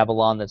spirit of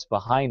Babylon that's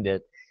behind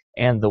it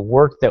and the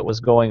work that was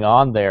going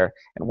on there.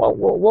 And what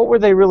were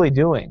they really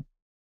doing?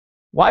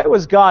 Why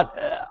was God...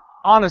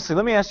 honestly,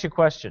 let me ask you a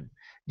question.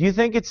 Do you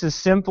think it's as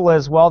simple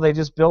as, well, they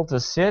just built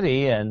a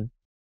city and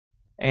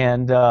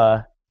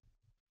God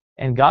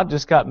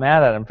just got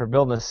mad at them for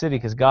building a city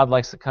because God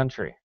likes the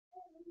country?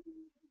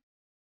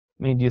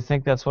 I mean, do you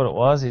think that's what it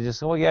was? He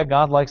just, oh yeah,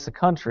 God likes the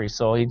country,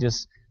 so he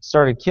just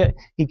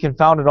he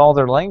confounded all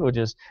their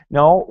languages.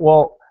 No,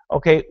 well,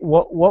 okay,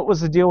 what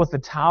was the deal with the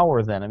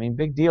tower then? I mean,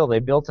 big deal. They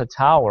built a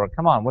tower.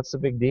 Come on, what's the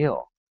big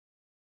deal?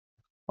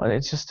 Well,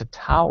 it's just a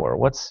tower.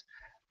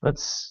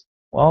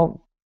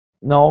 Well,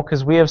 no,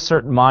 because we have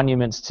certain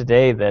monuments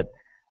today that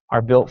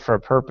are built for a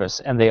purpose,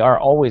 and they are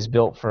always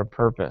built for a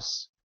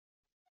purpose.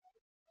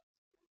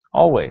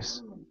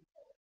 Always.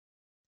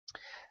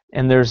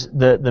 And there's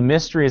the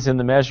mystery is in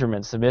the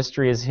measurements. The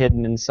mystery is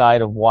hidden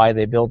inside of why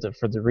they built it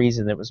for the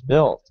reason it was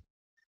built.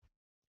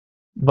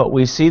 But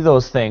we see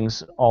those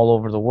things all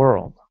over the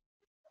world.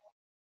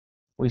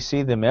 We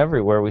see them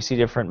everywhere. We see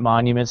different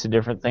monuments and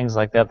different things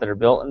like that are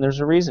built, and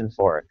there's a reason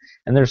for it.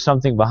 And there's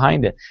something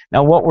behind it.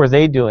 Now, what were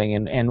they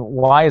doing? And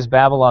why is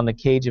Babylon the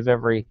cage of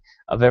every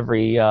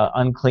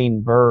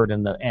unclean bird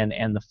and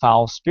the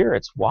foul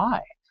spirits?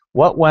 Why?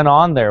 What went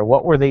on there?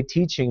 What were they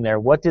teaching there?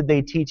 What did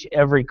they teach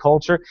every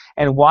culture?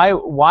 And why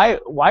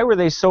were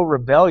they so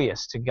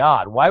rebellious to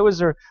God? Why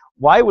was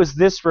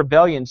this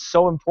rebellion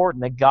so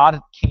important that God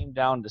came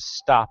down to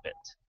stop it?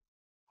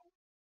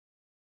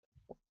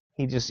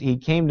 He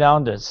came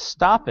down to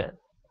stop it.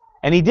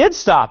 And he did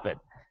stop it.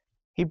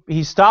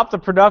 He stopped the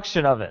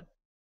production of it.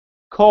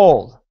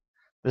 Cold.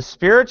 The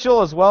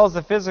spiritual as well as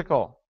the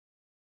physical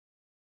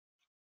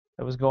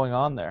that was going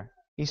on there.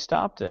 He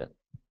stopped it.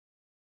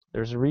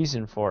 There's a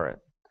reason for it.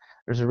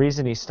 There's a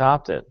reason he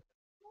stopped it.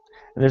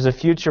 And there's a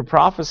future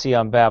prophecy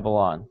on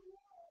Babylon.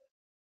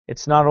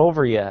 It's not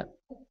over yet.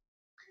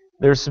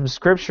 There's some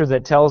scripture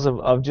that tells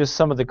of just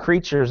some of the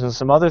creatures and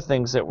some other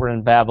things that were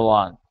in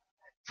Babylon.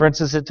 For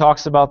instance, it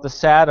talks about the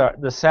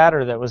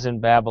satyr that was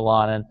in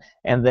Babylon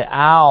and the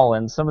owl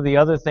and some of the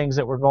other things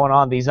that were going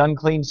on, these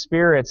unclean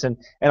spirits and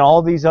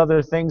all these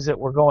other things that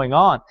were going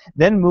on.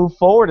 Then move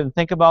forward and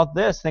think about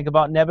this. Think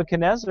about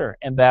Nebuchadnezzar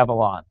and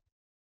Babylon.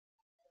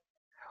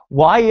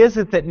 Why is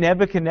it that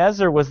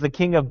Nebuchadnezzar was the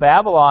king of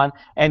Babylon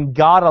and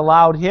God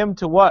allowed him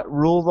to what?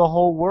 Rule the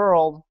whole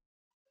world.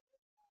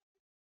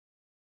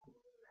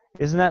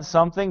 Isn't that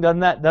something?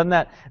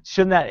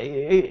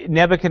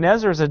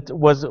 Nebuchadnezzar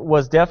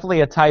was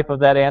definitely a type of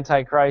that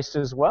Antichrist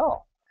as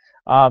well.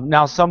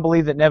 Now, some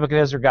believe that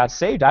Nebuchadnezzar got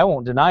saved. I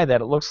won't deny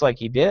that. It looks like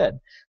he did.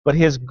 But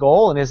his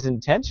goal and his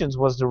intentions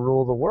was to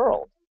rule the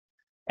world.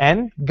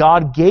 And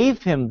God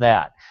gave him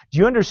that. Do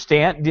you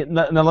understand?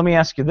 Now, let me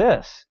ask you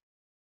this.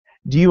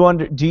 Do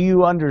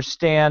you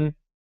understand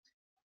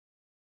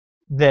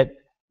that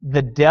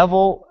the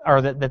devil,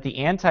 or that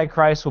the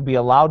Antichrist will be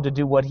allowed to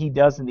do what he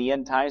does in the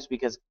end times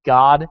because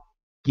God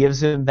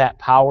gives him that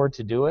power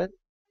to do it?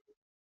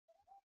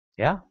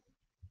 Yeah.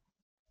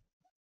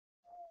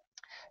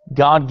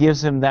 God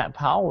gives him that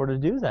power to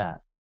do that.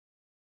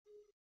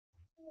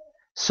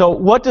 So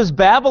what does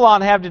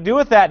Babylon have to do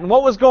with that? And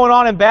what was going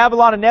on in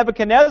Babylon in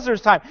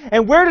Nebuchadnezzar's time?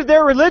 And where did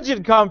their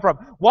religion come from?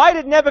 Why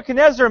did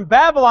Nebuchadnezzar and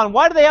Babylon,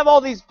 why do they have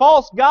all these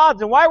false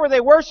gods? And why were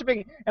they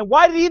worshiping? And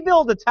why did he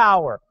build a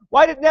tower?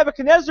 Why did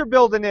Nebuchadnezzar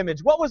build an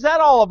image? What was that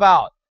all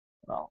about?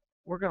 Well,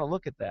 we're going to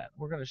look at that.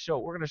 We're going to show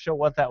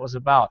what that was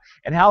about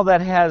and how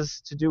that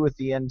has to do with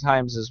the end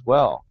times as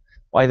well.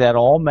 Why that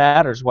all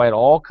matters, why it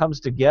all comes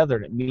together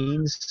and it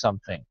means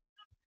something.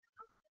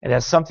 It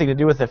has something to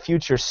do with the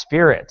future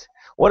spirit.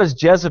 What does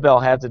Jezebel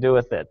have to do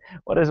with it?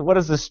 What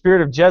does the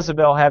spirit of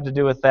Jezebel have to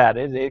do with that?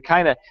 It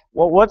kind of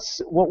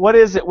what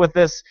is it with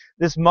this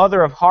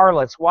mother of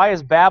harlots? Why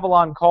is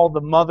Babylon called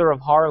the mother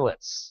of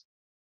harlots?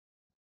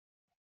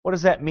 What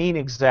does that mean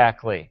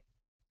exactly?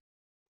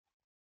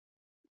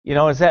 You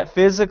know, is that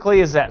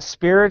physically? Is that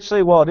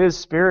spiritually? Well, it is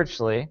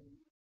spiritually.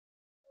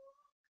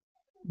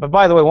 But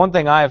by the way, one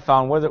thing I have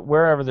found,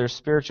 wherever there's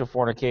spiritual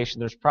fornication,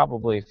 there's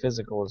probably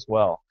physical as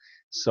well.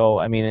 So,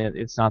 I mean,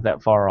 it's not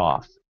that far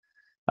off.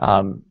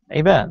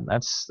 Amen.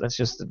 That's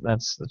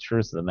the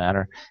truth of the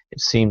matter. It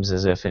seems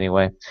as if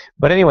anyway.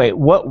 But anyway,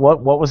 what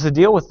was the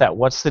deal with that?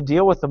 What's the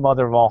deal with the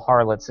mother of all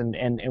harlots,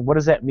 and what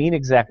does that mean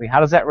exactly? How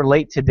does that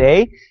relate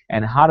today,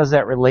 and how does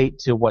that relate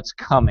to what's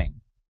coming?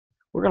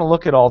 We're going to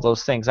look at all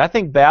those things. I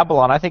think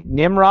Babylon, I think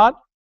Nimrod,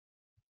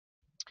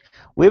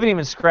 we haven't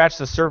even scratched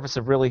the surface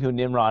of really who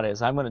Nimrod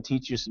is. I'm going to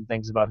teach you some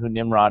things about who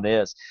Nimrod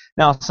is.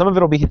 Now, some of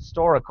it will be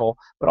historical,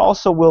 but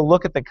also we'll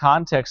look at the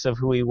context of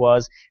who he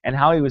was and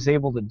how he was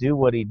able to do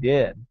what he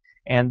did.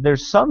 And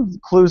there's some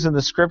clues in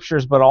the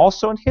scriptures, but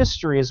also in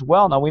history as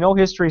well. Now, we know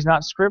history is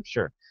not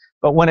scripture,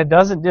 but when it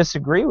doesn't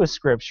disagree with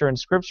scripture, and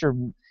scripture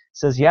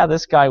says, yeah,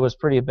 this guy was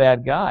pretty a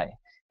bad guy,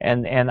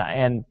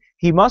 and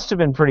he must have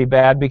been pretty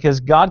bad because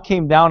God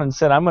came down and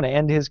said, I'm going to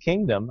end his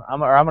kingdom, I'm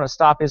going to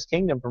stop his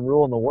kingdom from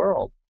ruling the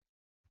world.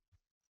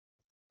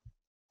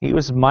 He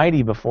was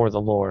mighty before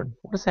the Lord.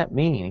 What does that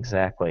mean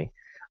exactly?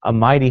 A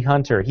mighty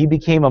hunter. He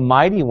became a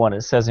mighty one,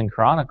 it says in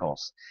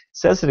Chronicles. It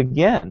says it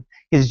again.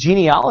 His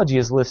genealogy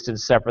is listed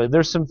separately.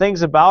 There's some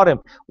things about him.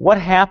 What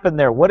happened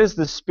there? What is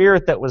the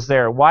spirit that was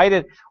there? Why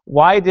did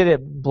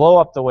it blow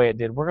up the way it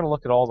did? We're going to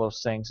look at all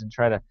those things and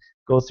try to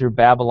go through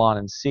Babylon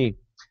and see.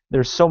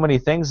 There's so many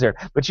things there.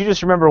 But you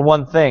just remember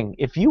one thing.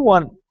 If you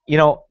want,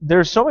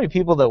 there's so many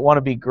people that want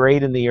to be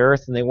great in the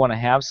earth and they want to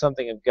have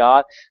something of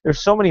God. There's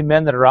so many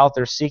men that are out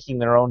there seeking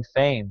their own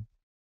fame.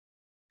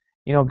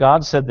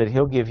 God said that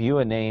he'll give you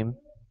a name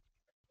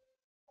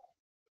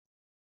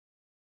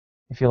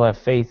if you'll have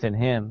faith in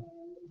him.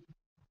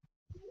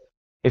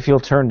 If you'll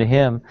turn to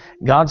him.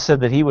 God said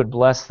that he would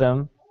bless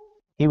them.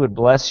 He would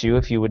bless you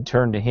if you would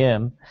turn to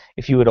him,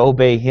 if you would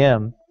obey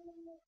him.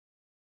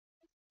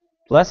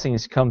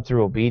 Blessings come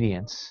through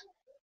obedience.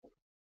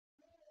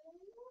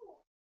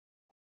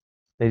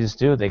 They just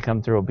do. They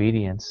come through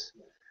obedience.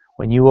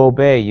 When you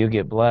obey, you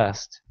get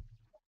blessed.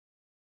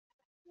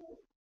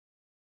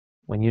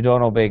 When you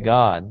don't obey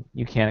God,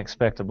 you can't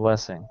expect a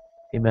blessing.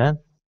 Amen?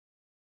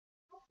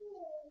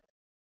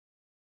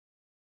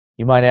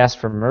 You might ask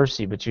for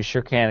mercy, but you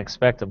sure can't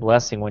expect a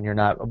blessing when you're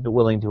not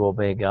willing to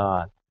obey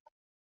God.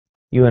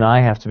 You and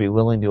I have to be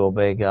willing to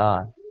obey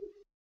God.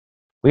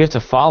 We have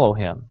to follow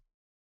him,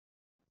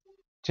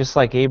 just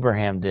like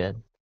Abraham did.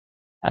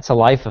 That's a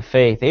life of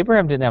faith.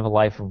 Abraham didn't have a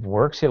life of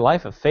works. He had a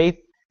life of faith,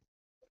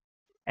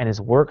 and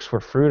his works were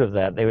fruit of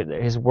that.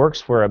 His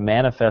works were a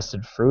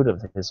manifested fruit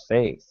of his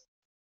faith.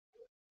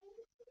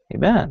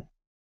 Amen.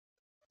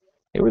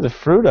 They were the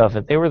fruit of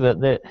it. They were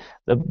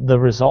the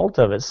result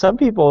of it. Some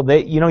people,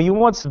 you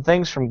want some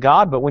things from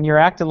God, but when you're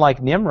acting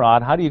like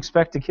Nimrod, how do you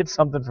expect to get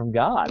something from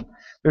God?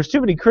 There's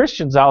too many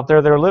Christians out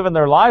there that are living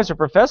their lives or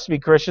profess to be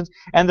Christians,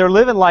 and they're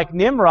living like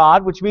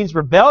Nimrod, which means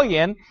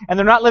rebellion, and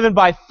they're not living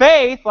by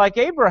faith like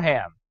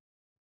Abraham.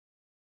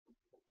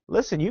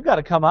 Listen, you got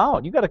to come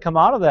out. You got to come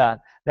out of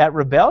that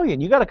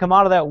rebellion. You got to come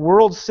out of that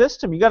world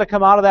system. You got to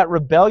come out of that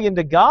rebellion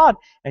to God,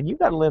 and you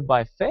got to live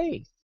by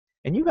faith.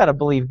 And you got to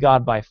believe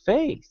God by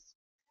faith.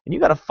 And you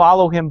got to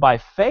follow him by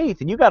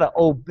faith, and you got to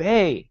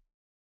obey.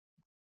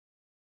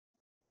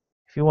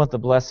 If you want the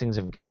blessings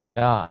of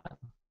God,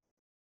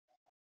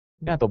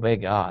 you have to obey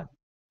God.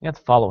 You have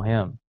to follow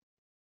him.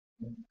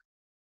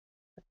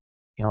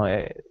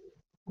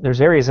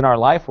 There's areas in our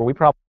life where we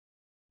probably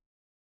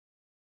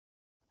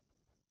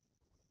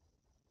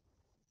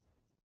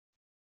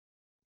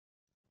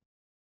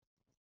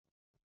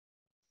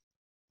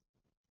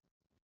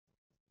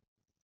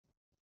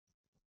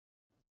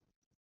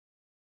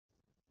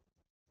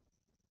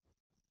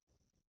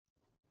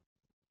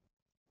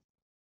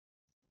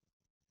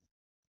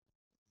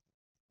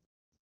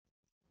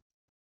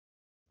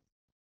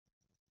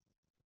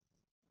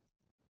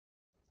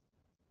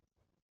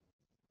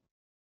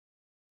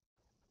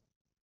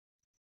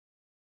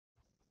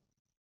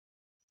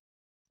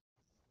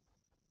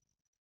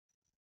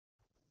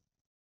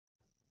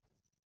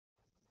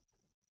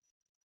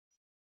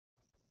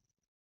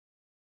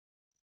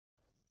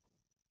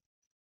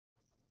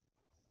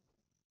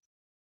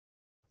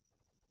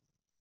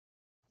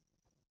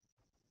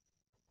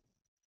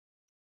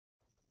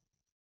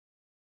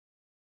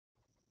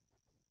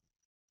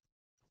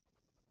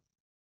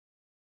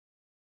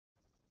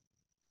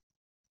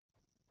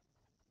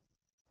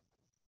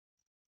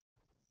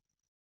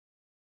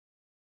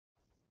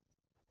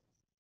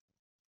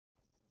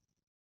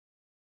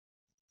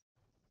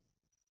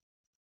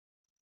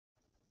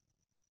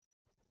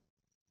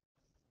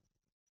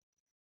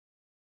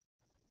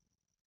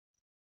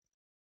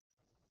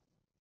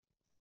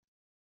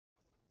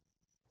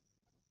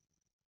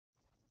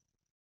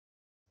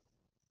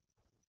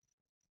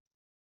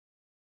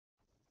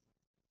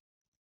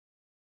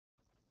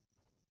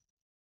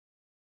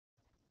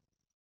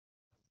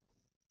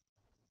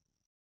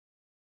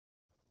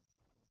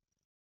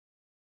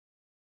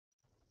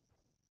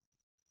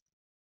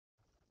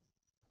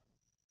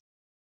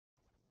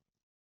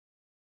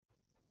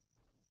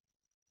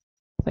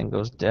thing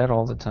goes dead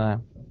all the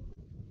time.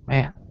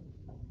 Man.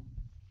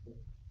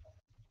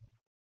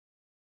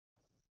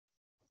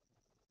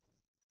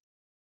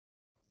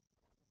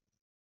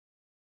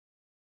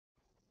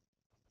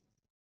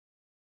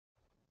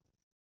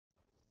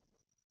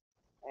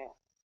 Man,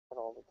 dead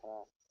all the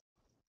time.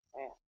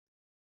 Man.